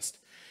breakfast.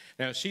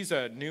 Now, she's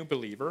a new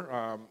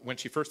believer. When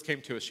she first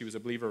came to us, she was a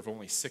believer of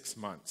only 6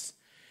 months.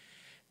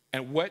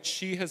 And what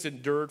she has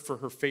endured for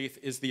her faith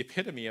is the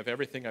epitome of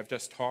everything I've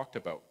just talked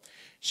about.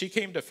 She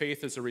came to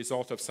faith as a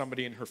result of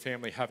somebody in her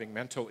family having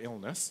mental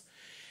illness.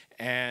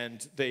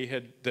 And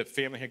the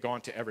family had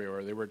gone to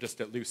everywhere. They were just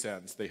at loose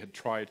ends. They had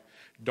tried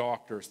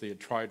doctors. They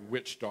had tried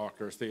witch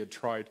doctors. They had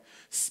tried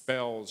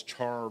spells,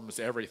 charms,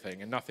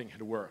 everything, and nothing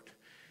had worked.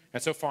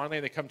 And so finally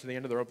they come to the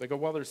end of the rope. They go,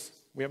 well,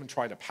 we haven't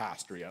tried a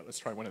pastor yet. Let's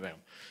try one of them.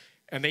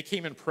 And they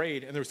came and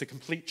prayed, and there was a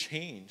complete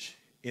change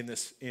in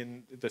this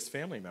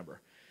family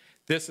member.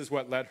 This is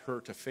what led her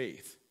to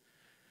faith.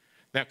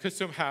 Now,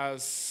 Kusum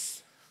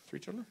has 3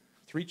 children?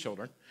 3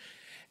 children.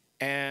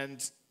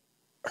 And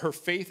her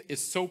faith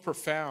is so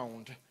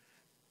profound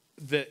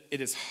that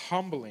it is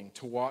humbling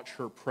to watch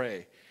her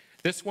pray.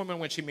 This woman,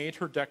 when she made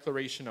her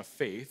declaration of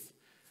faith,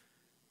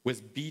 was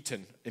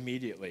beaten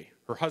immediately.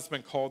 Her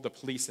husband called the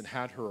police and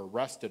had her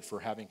arrested for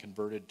having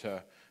converted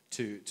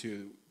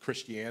to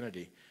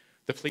Christianity.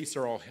 The police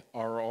are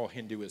all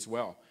Hindu as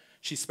well.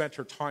 She spent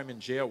her time in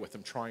jail with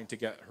them trying to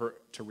get her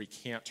to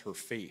recant her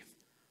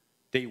faith.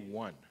 Day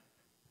 1.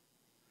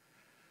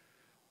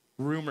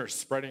 Rumors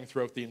spreading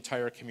throughout the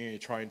entire community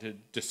trying to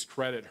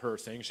discredit her,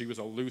 saying she was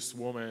a loose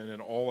woman,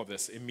 and all of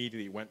this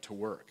immediately went to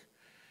work.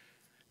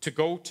 To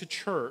go to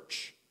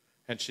church,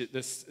 and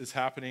this is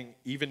happening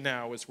even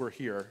now as we're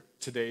here,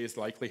 today is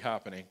likely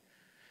happening.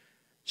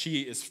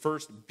 She is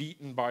first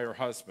beaten by her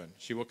husband.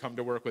 She will come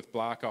to work with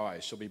black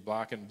eyes. She'll be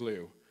black and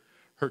blue.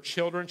 Her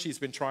children she's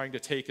been trying to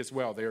take as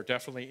well. They are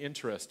definitely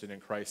interested in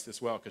Christ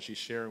as well because she's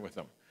sharing with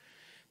them.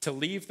 To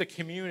leave the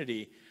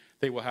community,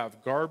 they will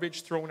have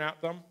garbage thrown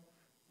at them.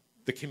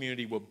 The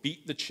community will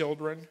beat the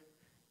children.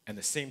 And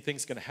the same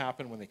thing's going to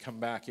happen when they come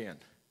back in.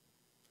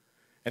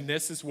 And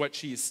this is what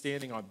she is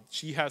standing on.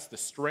 She has the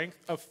strength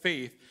of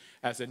faith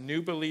as a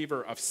new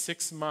believer of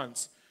 6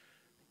 months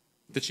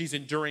that she's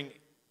enduring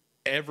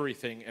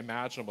everything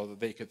imaginable that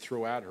they could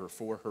throw at her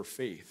for her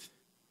faith.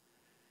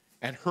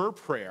 And her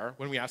prayer,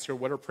 when we ask her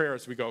what her prayer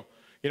is, we go,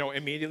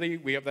 immediately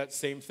we have that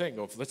same thing.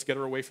 Go, let's get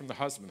her away from the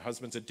husband. The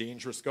husband's a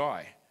dangerous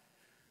guy.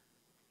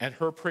 And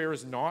her prayer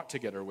is not to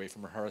get her away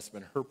from her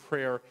husband. Her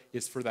prayer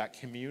is for that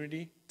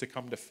community to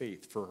come to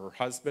faith, for her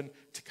husband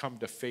to come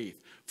to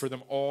faith, for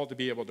them all to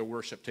be able to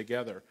worship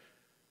together.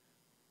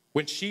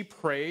 When she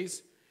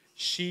prays,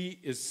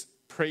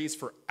 prays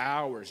for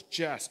hours,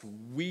 just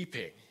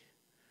weeping.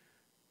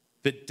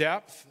 The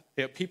depth,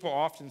 people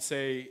often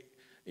say,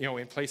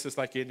 in places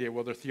like India,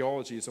 well, their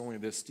theology is only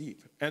this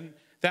deep. And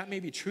that may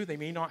be true. They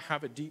may not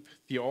have a deep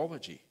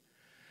theology.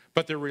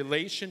 But their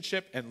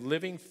relationship and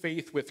living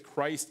faith with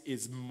Christ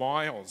is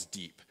miles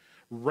deep,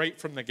 right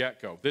from the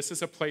get-go. This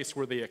is a place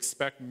where they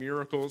expect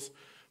miracles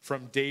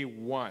from day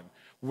one,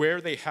 where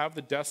they have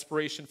the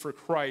desperation for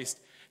Christ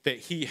that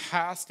he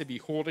has to be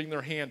holding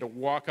their hand to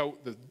walk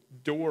out the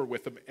door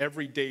with them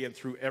every day and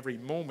through every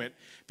moment,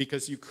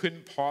 because you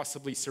couldn't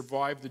possibly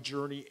survive the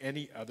journey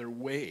any other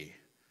way.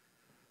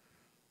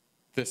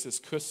 This is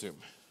Kusum.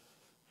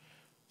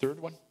 Third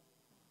one.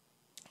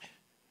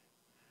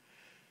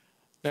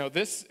 Now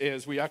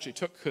we actually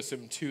took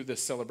Kusum to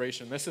this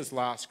celebration. This is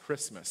last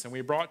Christmas. And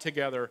we brought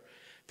together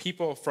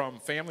people from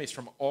families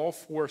from all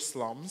 4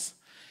 slums.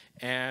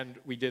 And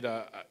we did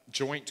a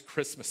joint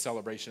Christmas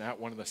celebration at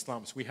one of the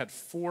slums. We had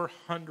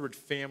 400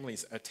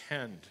 families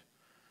attend.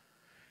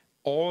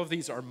 All of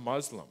these are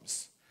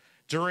Muslims.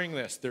 During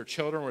this, their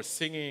children were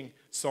singing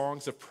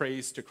songs of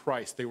praise to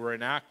Christ. They were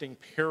enacting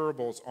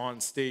parables on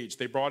stage.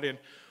 They brought in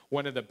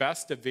one of the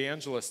best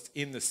evangelists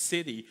in the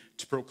city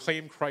to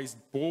proclaim Christ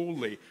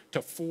boldly to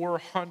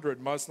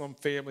 400 Muslim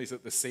families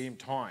at the same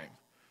time.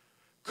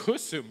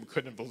 Kusum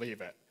couldn't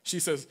believe it. She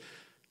says,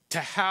 to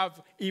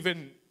have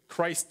even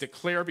Christ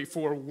declare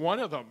before one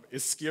of them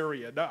is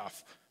scary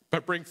enough,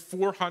 but bring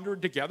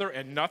 400 together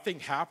and nothing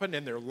happened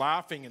and they're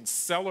laughing and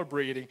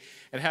celebrating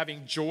and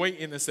having joy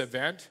in this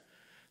event,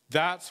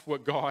 that's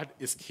what God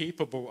is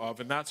capable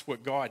of, and that's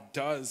what God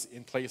does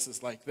in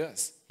places like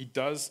this. He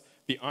does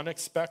the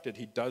unexpected.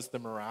 He does the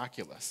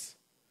miraculous.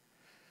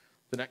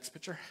 The next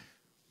picture.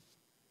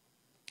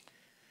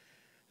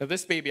 Now,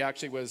 this baby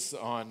actually was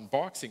on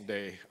Boxing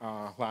Day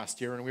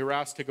last year, and we were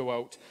asked to go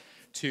out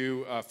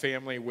to a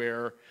family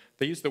where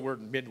they use the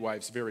word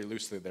midwives very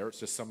loosely there.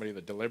 It's just somebody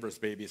that delivers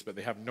babies, but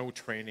they have no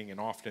training, and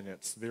often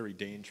it's very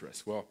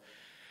dangerous. Well,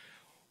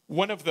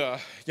 one of the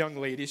young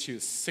ladies, she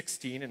was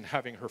 16 and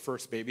having her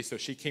first baby, so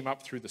she came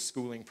up through the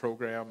schooling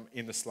program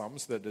in the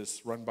slums that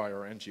is run by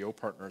our NGO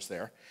partners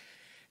there.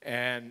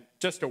 And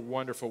just a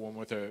wonderful one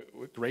with a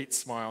great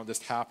smile and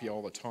just happy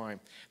all the time.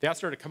 They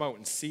asked her to come out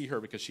and see her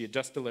because she had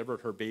just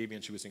delivered her baby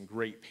and she was in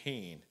great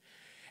pain.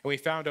 And we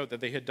found out that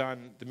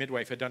the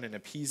midwife had done an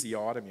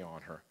episiotomy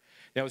on her.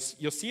 Now,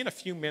 you'll see in a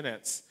few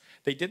minutes,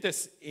 they did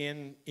this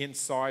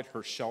inside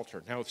her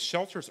shelter. Now,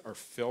 shelters are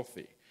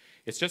filthy.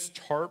 It's just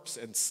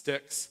tarps and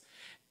sticks,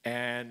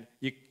 and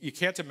you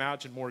can't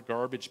imagine more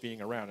garbage being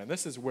around. And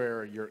this is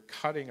where you're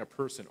cutting a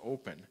person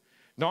open,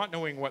 not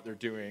knowing what they're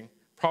doing,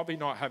 probably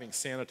not having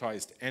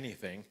sanitized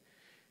anything.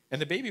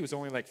 And the baby was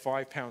only like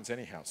 5 pounds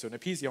anyhow. So an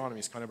episiotomy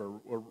is kind of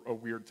a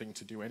weird thing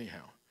to do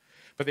anyhow.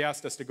 But they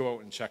asked us to go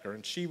out and check her.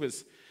 And she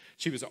was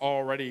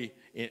already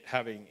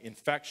having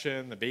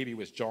infection. The baby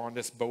was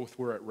jaundiced. Both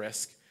were at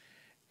risk.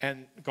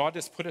 And God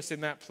just put us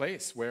in that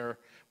place where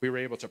we were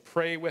able to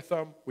pray with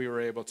them. We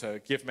were able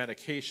to give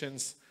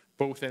medications.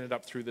 Both ended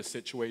up through this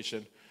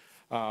situation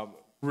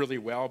really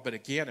well. But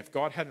again, if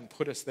God hadn't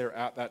put us there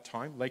at that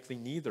time, likely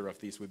neither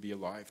of these would be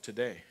alive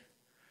today.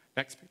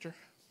 Next picture.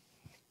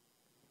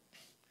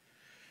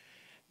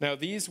 Now,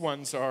 these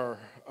ones are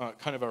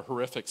kind of a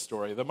horrific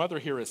story. The mother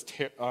here is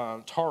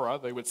Tara,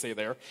 they would say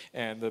there,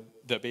 and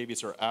the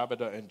babies are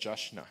Abida and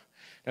Jushna.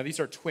 Now, these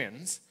are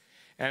twins,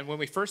 and when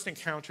we first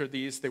encountered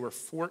these, they were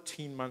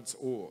 14 months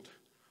old.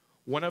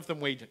 One of them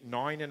weighed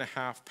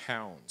 9.5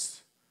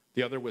 pounds.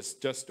 The other was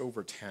just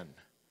over 10.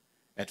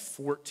 At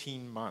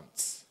 14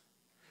 months,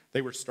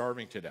 they were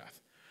starving to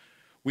death.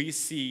 We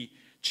see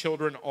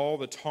children all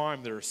the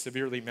time that are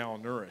severely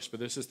malnourished, but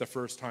this is the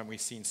first time we've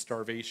seen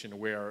starvation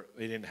where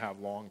they didn't have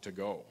long to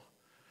go.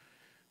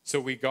 So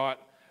we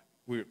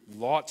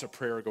lots of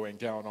prayer going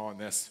down on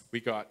this. We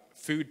got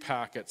food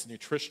packets,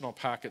 nutritional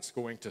packets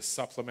going to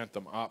supplement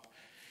them up.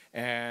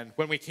 And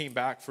when we came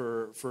back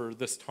for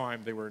this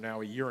time, they were now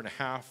 1.5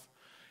 years,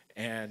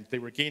 and they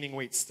were gaining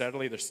weight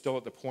steadily. They're still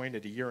at the point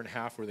at 1.5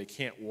 years where they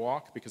can't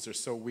walk because they're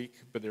so weak,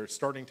 but they're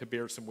starting to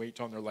bear some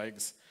weight on their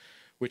legs,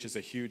 which is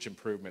a huge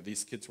improvement.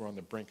 These kids were on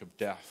the brink of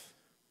death.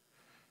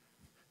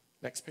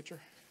 Next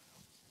picture.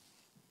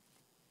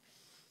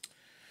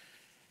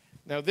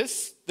 Now,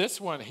 this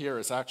one here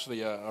is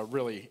actually a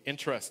really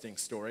interesting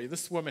story.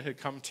 This woman had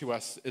come to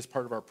us as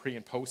part of our pre-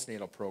 and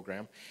postnatal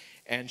program,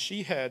 and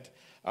she had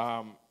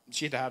had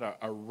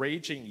a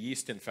raging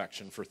yeast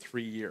infection for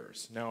 3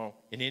 years. Now,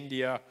 in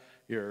India,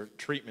 your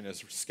treatment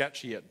is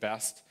sketchy at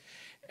best,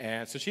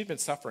 and so she'd been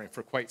suffering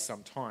for quite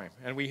some time.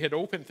 And we had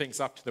opened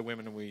things up to the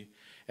women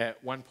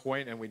at one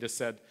point, and we just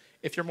said,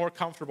 if you're more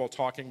comfortable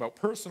talking about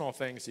personal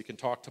things, you can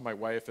talk to my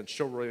wife, and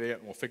she'll relay it,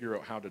 and we'll figure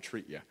out how to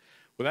treat you.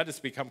 Well, that has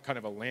become kind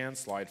of a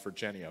landslide for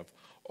Jenny of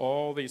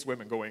all these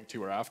women going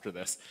to her after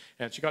this.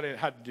 And she had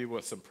to deal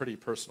with some pretty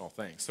personal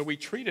things. So we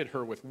treated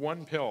her with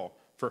one pill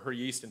for her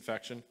yeast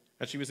infection,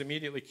 and she was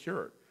immediately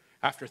cured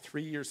after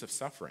 3 years of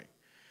suffering.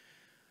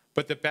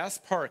 But the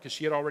best part, because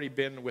she had already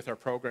been with our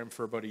program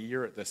for about a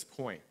year at this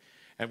point,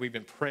 and we've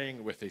been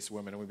praying with these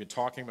women, and we've been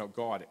talking about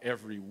God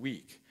every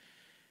week.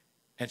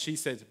 And she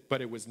said,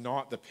 but it was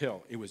not the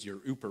pill, it was your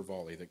upper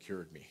volley that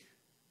cured me.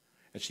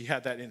 And she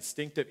had that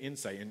instinctive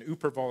insight. And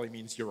upper volley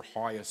means your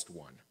highest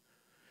one.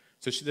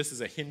 So this is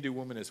a Hindu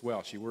woman as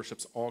well. She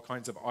worships all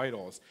kinds of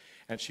idols.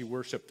 And she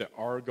worshiped that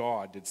our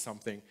God did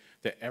something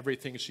that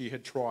everything she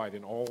had tried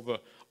and all the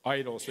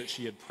idols that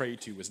she had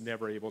prayed to was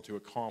never able to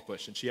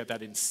accomplish. And she had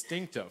that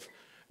instinctive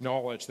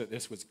knowledge that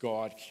this was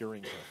God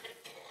curing her.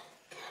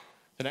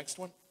 The next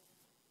one.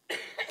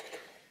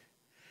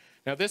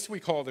 Now this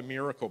we call the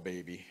miracle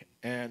baby.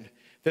 And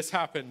this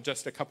happened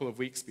just a couple of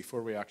weeks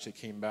before we actually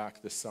came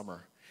back this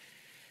summer.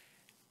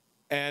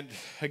 And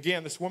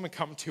again, this woman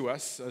come to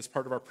us as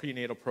part of our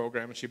prenatal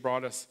program, and she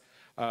brought us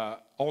an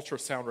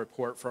ultrasound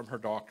report from her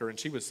doctor, and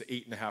she was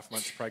 8.5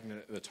 months pregnant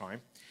at the time.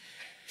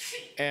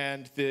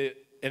 And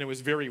it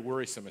was very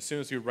worrisome. As soon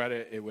as we read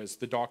it, it was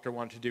the doctor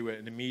wanted to do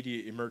an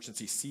immediate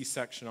emergency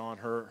C-section on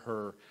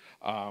her.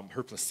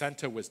 Her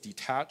placenta was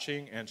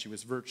detaching, and she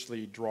was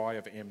virtually dry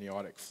of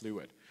amniotic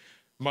fluid.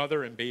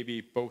 Mother and baby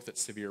both at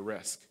severe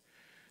risk.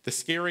 The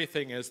scary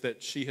thing is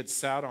that she had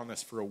sat on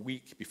this for a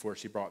week before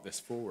she brought this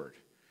forward.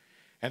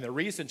 And the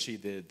reason she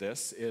did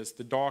this is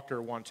the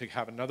doctor wanted to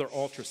have another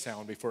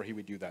ultrasound before he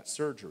would do that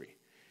surgery.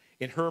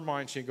 In her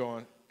mind, she's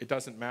going, it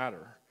doesn't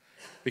matter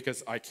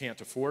because I can't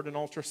afford an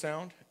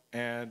ultrasound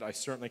and I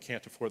certainly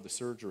can't afford the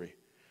surgery.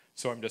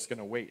 So I'm just going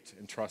to wait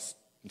and trust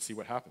and see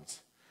what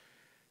happens.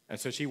 And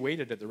so she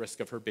waited at the risk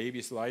of her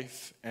baby's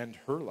life and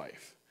her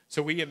life.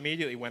 So we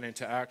immediately went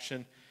into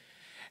action,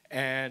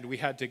 and we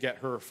had to get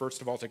her,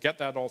 first of all, to get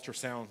that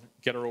ultrasound,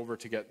 get her over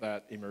to get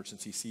that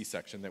emergency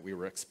C-section that we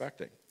were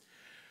expecting.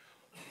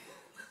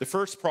 The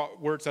first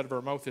words out of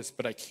her mouth is,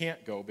 but I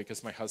can't go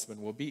because my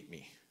husband will beat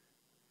me.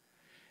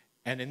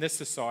 And in this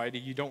society,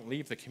 you don't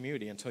leave the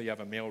community until you have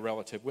a male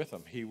relative with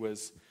him. He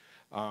was,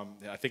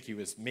 I think he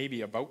was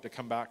maybe about to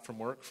come back from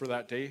work for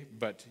that day,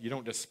 but you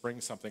don't just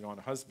spring something on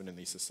a husband in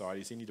these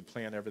societies. You need to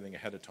plan everything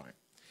ahead of time.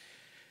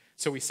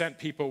 So we sent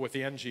people with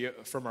the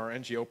NGO, from our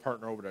NGO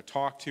partner over to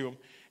talk to him,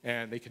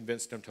 and they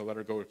convinced him to let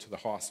her go to the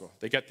hospital.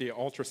 They get the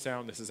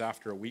ultrasound. This is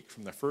after a week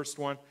from the first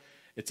one.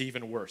 It's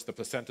even worse. The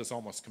placenta is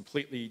almost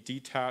completely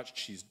detached.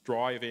 She's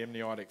dry of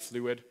amniotic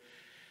fluid,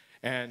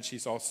 and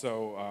she's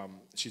also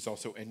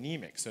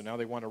anemic. So now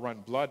they want to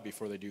run blood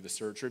before they do the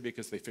surgery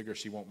because they figure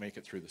she won't make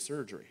it through the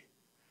surgery.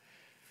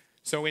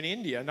 So in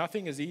India,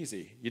 nothing is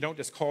easy. You don't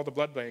just call the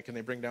blood bank and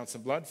they bring down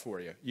some blood for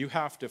you. You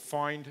have to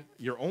find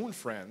your own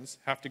friends,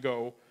 have to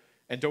go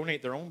and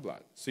donate their own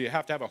blood. So you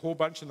have to have a whole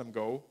bunch of them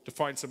go to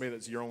find somebody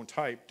that's your own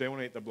type,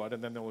 donate the blood,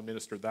 and then they'll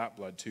administer that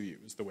blood to you,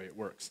 is the way it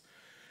works.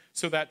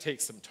 So that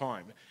takes some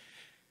time.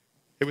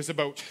 It was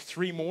about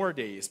 3 more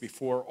days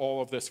before all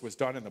of this was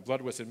done and the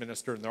blood was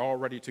administered, and they're all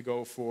ready to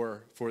go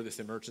for this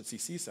emergency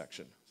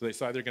C-section. So they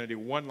decided they're going to do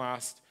one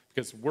last,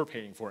 because we're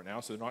paying for it now,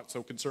 so they're not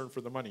so concerned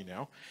for the money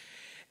now.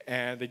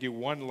 And they do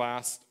one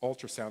last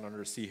ultrasound on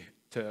her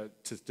to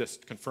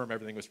just confirm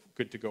everything was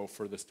good to go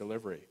for this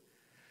delivery.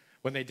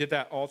 When they did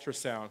that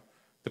ultrasound,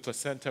 the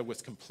placenta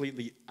was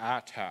completely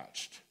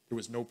attached. There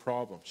was no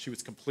problem. She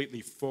was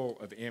completely full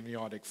of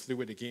amniotic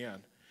fluid again.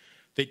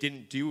 They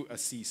didn't do a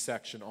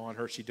C-section on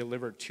her. She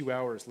delivered 2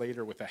 hours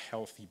later with a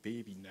healthy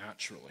baby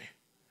naturally.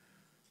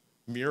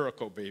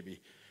 Miracle baby,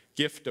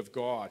 gift of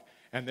God.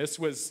 And this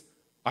was,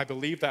 I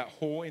believe that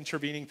whole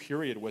intervening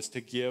period was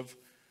to give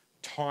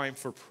time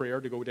for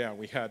prayer to go down.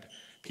 We had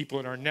people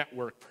in our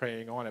network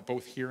praying on it,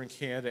 both here in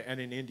Canada and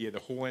in India. The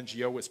whole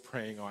NGO was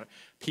praying on it.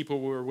 People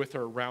were with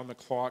her around the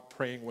clock,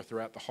 praying with her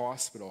at the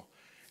hospital.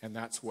 And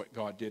that's what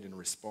God did in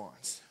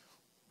response.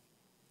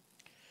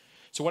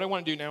 So what I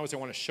want to do now is I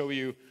want to show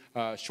you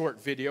a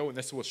short video, and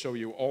this will show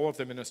you all of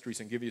the ministries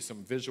and give you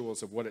some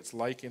visuals of what it's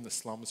like in the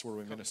slums where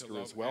we minister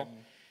as well.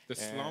 The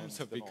slums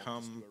have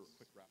become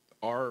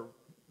our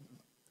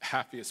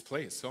happiest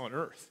place on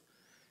earth.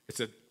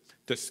 It's a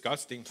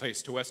disgusting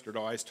place to Western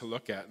eyes to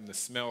look at, and the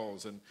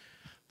smells and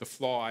the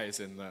flies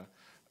and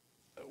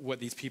what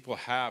these people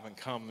have and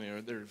come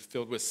there. They're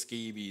filled with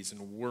scabies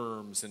and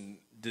worms and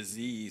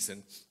disease,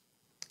 and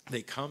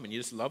they come and you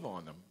just love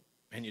on them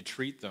and you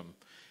treat them.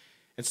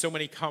 And so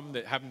many come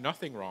that have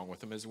nothing wrong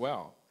with them as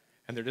well.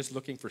 And they're just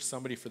looking for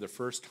somebody for the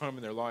first time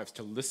in their lives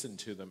to listen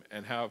to them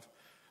and have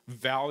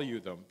value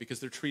them because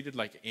they're treated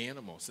like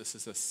animals. This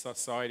is a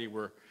society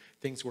where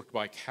things work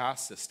by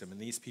caste system, and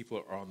these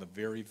people are on the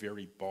very,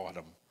 very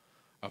bottom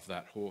of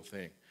that whole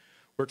thing.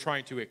 We're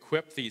trying to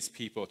equip these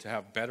people to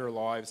have better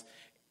lives.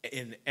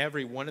 In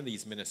every one of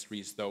these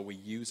ministries, though, we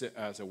use it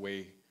as a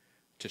way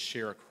to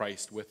share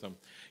Christ with them.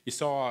 You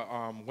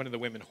saw one of the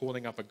women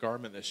holding up a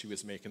garment that she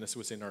was making. This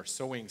was in our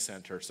sewing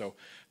center. So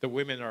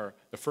the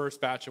first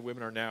batch of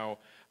women are now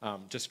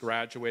just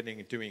graduating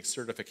and doing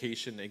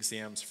certification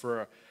exams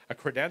for a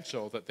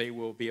credential that they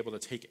will be able to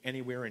take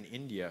anywhere in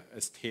India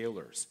as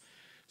tailors.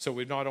 So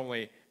we've not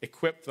only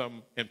equipped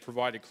them and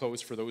provided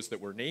clothes for those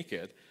that were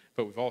naked,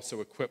 but we've also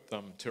equipped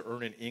them to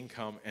earn an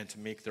income and to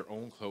make their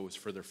own clothes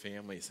for their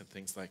families and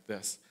things like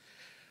this.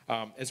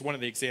 As one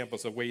of the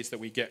examples of ways that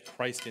we get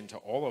Christ into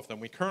all of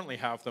them, we currently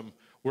have them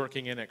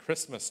working in at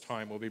Christmas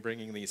time. We'll be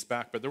bringing these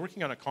back, but they're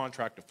working on a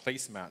contract of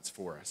placemats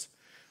for us.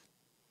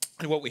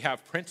 And what we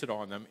have printed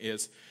on them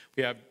is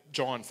we have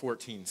John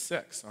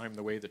 14:6, I am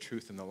the way, the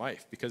truth, and the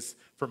life. Because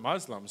for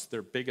Muslims,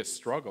 their biggest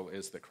struggle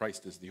is that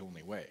Christ is the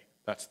only way.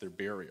 That's their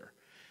barrier.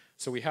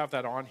 So we have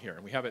that on here,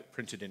 and we have it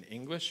printed in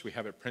English, we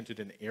have it printed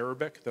in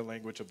Arabic, the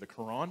language of the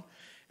Quran,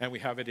 and we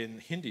have it in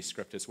Hindi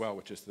script as well,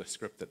 which is the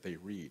script that they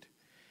read.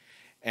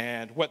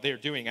 And what they're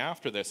doing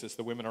after this is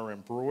the women are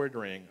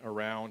embroidering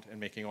around and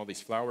making all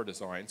these flower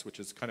designs, which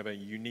is kind of a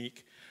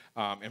unique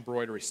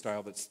embroidery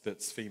style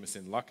that's famous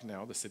in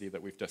Lucknow, the city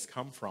that we've just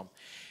come from.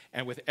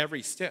 And with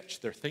every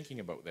stitch, they're thinking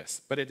about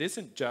this. But it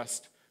isn't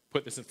just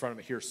put this in front of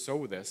me, here,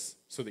 sew this,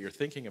 so that you're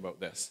thinking about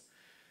this.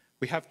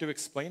 We have to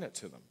explain it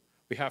to them.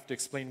 We have to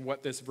explain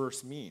what this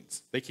verse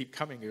means. They keep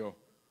coming and go,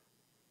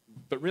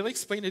 but really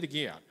explain it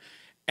again.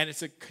 And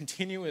it's a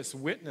continuous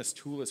witness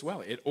tool as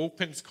well. It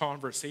opens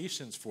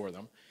conversations for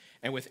them.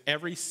 And with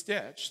every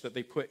stitch that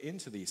they put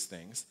into these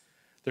things,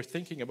 they're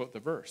thinking about the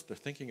verse. They're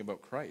thinking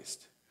about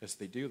Christ as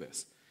they do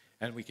this.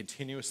 And we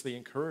continuously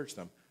encourage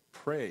them,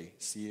 pray,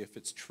 see if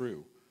it's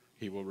true.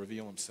 He will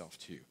reveal himself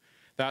to you.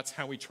 That's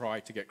how we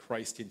try to get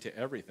Christ into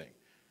everything.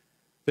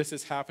 This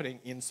is happening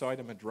inside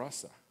a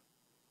madrasa.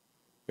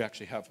 We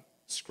actually have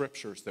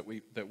scriptures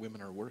that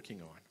women are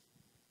working on.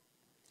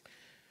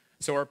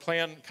 So our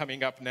plan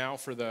coming up now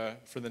for the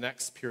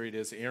next period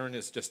is Aaron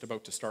is just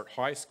about to start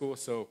high school,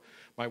 so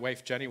my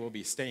wife Jenny will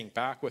be staying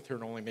back with her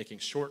and only making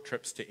short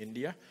trips to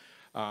India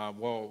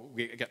while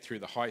we get through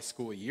the high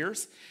school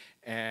years.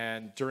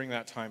 And during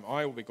that time,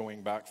 I will be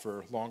going back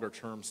for longer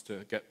terms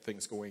to get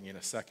things going in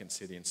a second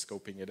city and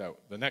scoping it out.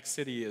 The next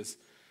city is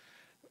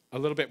a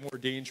little bit more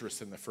dangerous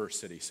than the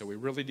first city, so we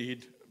really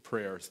need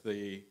prayers.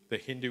 The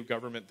Hindu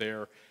government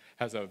there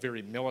has a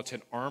very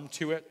militant arm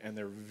to it, and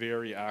they're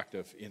very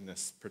active in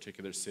this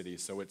particular city.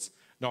 So it's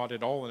not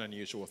at all an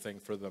unusual thing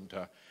for them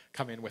to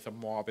come in with a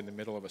mob in the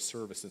middle of a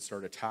service and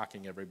start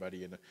attacking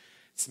everybody and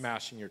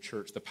smashing your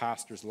church. The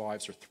pastors'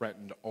 lives are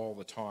threatened all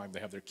the time. They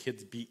have their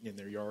kids beaten in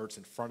their yards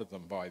in front of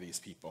them by these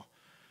people.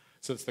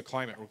 So it's the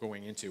climate we're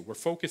going into. We're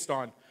focused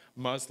on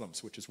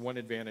Muslims, which is one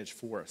advantage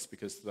for us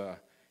because the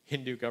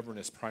Hindu government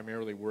is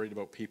primarily worried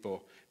about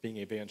people being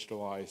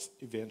evangelized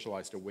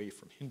away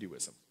from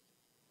Hinduism.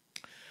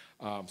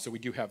 So we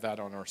do have that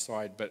on our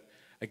side. But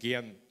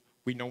again,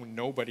 we know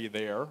nobody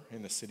there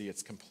in the city.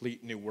 It's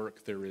complete new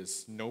work. There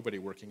is nobody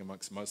working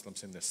amongst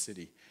Muslims in this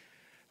city.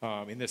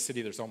 In this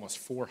city, there's almost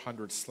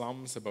 400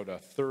 slums. About a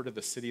third of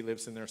the city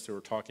lives in there. So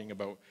we're talking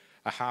about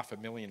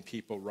 500,000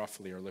 people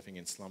roughly are living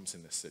in slums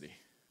in this city.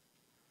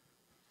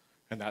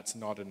 And that's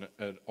not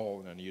at all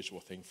an unusual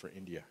thing for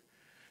India.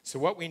 So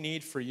what we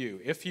need for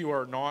you, if you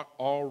are not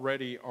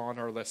already on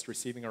our list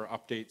receiving our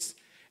updates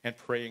and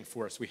praying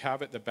for us, we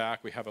have at the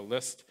back, we have a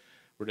list.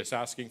 We're just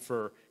asking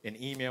for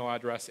an email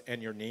address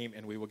and your name,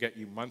 and we will get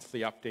you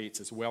monthly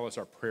updates as well as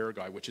our prayer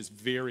guide, which is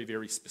very,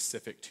 very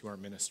specific to our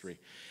ministry.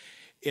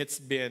 It's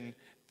been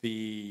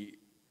the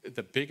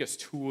biggest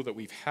tool that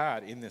we've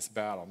had in this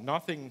battle.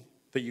 Nothing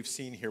that you've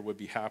seen here would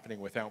be happening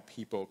without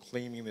people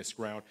claiming this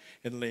ground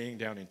and laying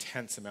down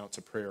intense amounts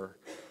of prayer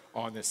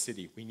on this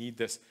city. We need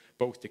this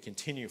both to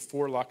continue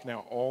for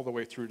Lucknow all the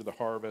way through to the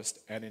harvest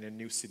and in a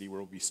new city where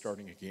we'll be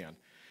starting again.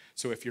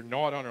 So if you're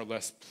not on our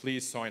list,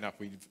 please sign up.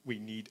 We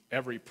need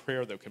every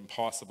prayer that we can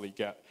possibly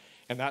get.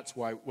 And that's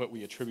what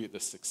we attribute the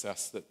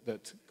success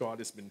that God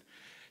has been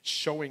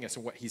showing us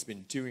and what he's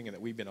been doing and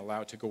that we've been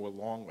allowed to go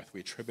along with. We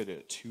attribute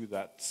it to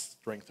that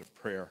strength of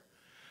prayer.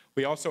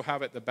 We also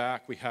have at the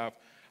back, we have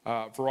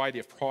a variety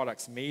of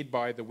products made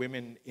by the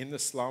women in the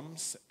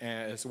slums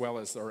as well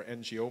as our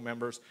NGO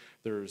members.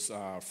 There's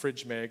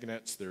fridge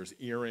magnets, there's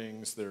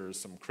earrings, there's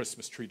some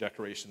Christmas tree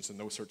decorations and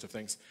those sorts of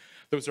things.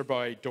 Those are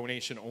by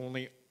donation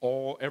only.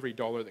 Every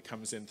dollar that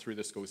comes in through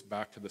this goes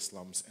back to the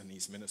slums and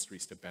these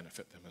ministries to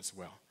benefit them as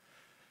well.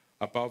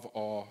 Above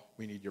all,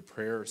 we need your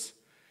prayers.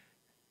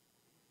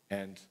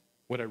 And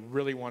what I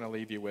really want to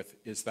leave you with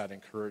is that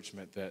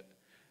encouragement that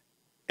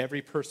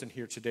every person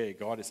here today,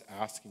 God is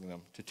asking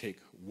them to take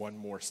one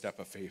more step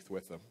of faith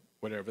with them,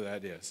 whatever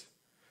that is.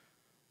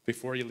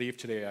 Before you leave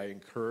today, I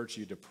encourage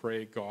you to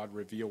pray, God,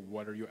 reveal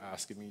what are you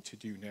asking me to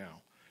do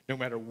now? No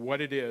matter what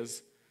it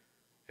is,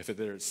 if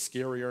it's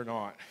scary or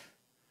not,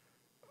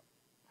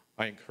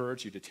 I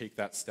encourage you to take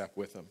that step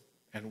with them.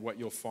 And what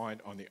you'll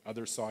find on the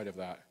other side of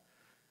that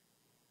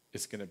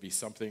is going to be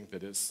something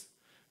that is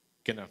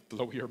going to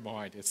blow your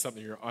mind. It's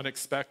something you're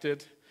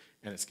unexpected,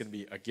 and it's going to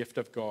be a gift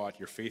of God.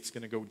 Your faith's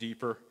going to go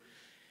deeper.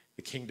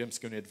 The kingdom's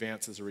going to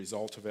advance as a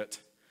result of it.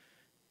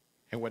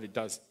 And what it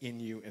does in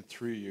you and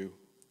through you,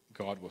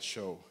 God will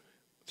show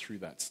through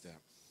that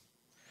step.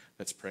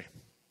 Let's pray.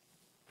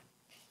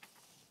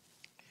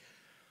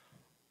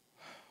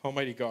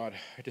 Almighty God,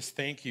 I just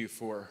thank you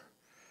for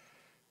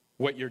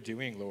what you're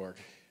doing, Lord,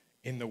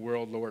 in the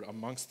world, Lord,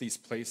 amongst these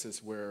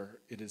places where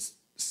it is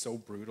so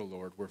brutal,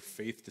 Lord, where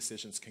faith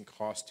decisions can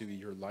cost you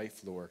your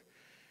life, Lord.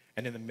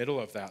 And in the middle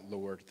of that,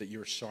 Lord, that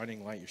you're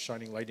shining light. You're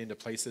shining light into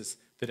places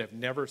that have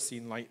never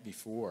seen light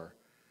before.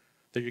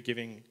 That you're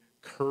giving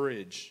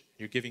courage,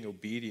 you're giving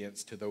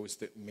obedience to those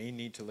that may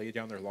need to lay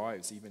down their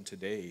lives even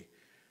today,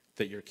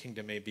 that your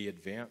kingdom may be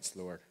advanced,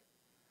 Lord.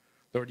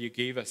 Lord, you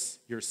gave us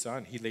your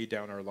Son. He laid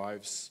down our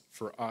lives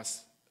for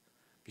us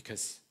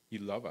because you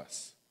love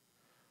us.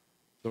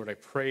 Lord, I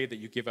pray that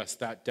you give us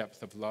that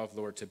depth of love,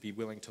 Lord, to be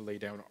willing to lay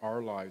down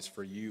our lives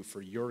for you,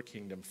 for your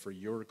kingdom, for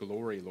your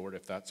glory, Lord,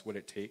 if that's what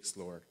it takes,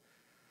 Lord.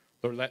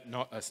 Lord, let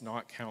us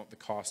not count the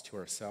cost to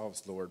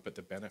ourselves, Lord, but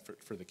the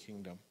benefit for the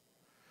kingdom.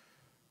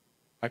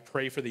 I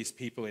pray for these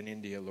people in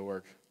India,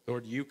 Lord.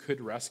 Lord, you could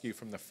rescue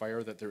from the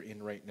fire that they're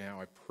in right now.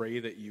 I pray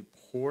that you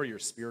pour your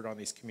spirit on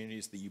these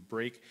communities, that you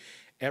break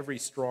every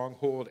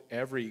stronghold,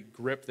 every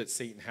grip that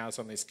Satan has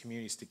on these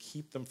communities to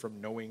keep them from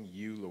knowing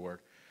you,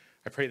 Lord.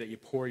 I pray that you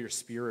pour your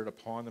spirit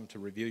upon them to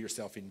reveal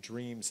yourself in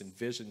dreams and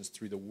visions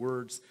through the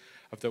words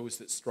of those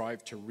that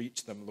strive to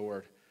reach them,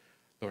 Lord.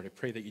 Lord, I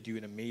pray that you do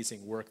an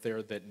amazing work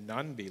there, that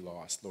none be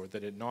lost, Lord,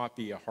 that it not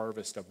be a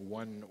harvest of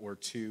one or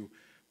two,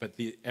 but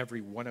every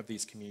one of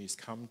these communities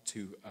come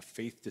to a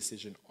faith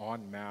decision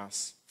en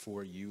masse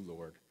for you,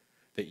 Lord,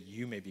 that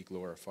you may be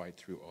glorified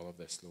through all of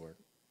this, Lord.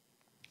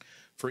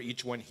 For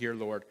each one here,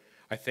 Lord,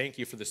 I thank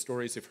you for the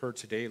stories I've heard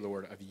today,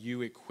 Lord, of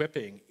you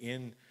equipping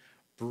in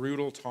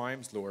brutal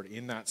times, Lord,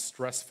 in that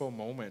stressful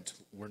moment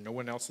where no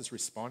one else is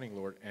responding,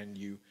 Lord, and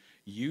you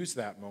use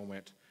that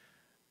moment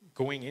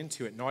going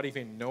into it, not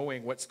even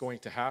knowing what's going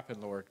to happen,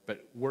 Lord,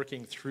 but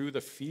working through the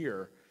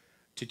fear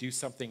to do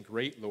something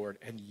great, Lord,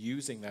 and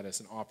using that as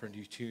an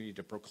opportunity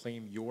to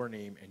proclaim your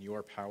name and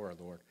your power,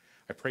 Lord.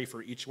 I pray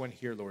for each one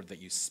here, Lord,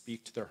 that you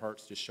speak to their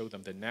hearts to show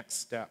them the next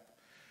step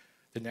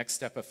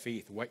of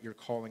faith, what you're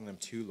calling them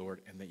to, Lord,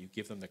 and that you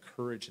give them the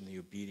courage and the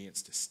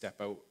obedience to step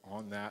out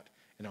on that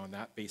and on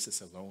that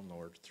basis alone,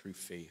 Lord, through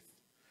faith.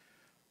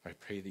 I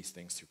pray these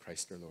things through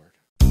Christ our Lord.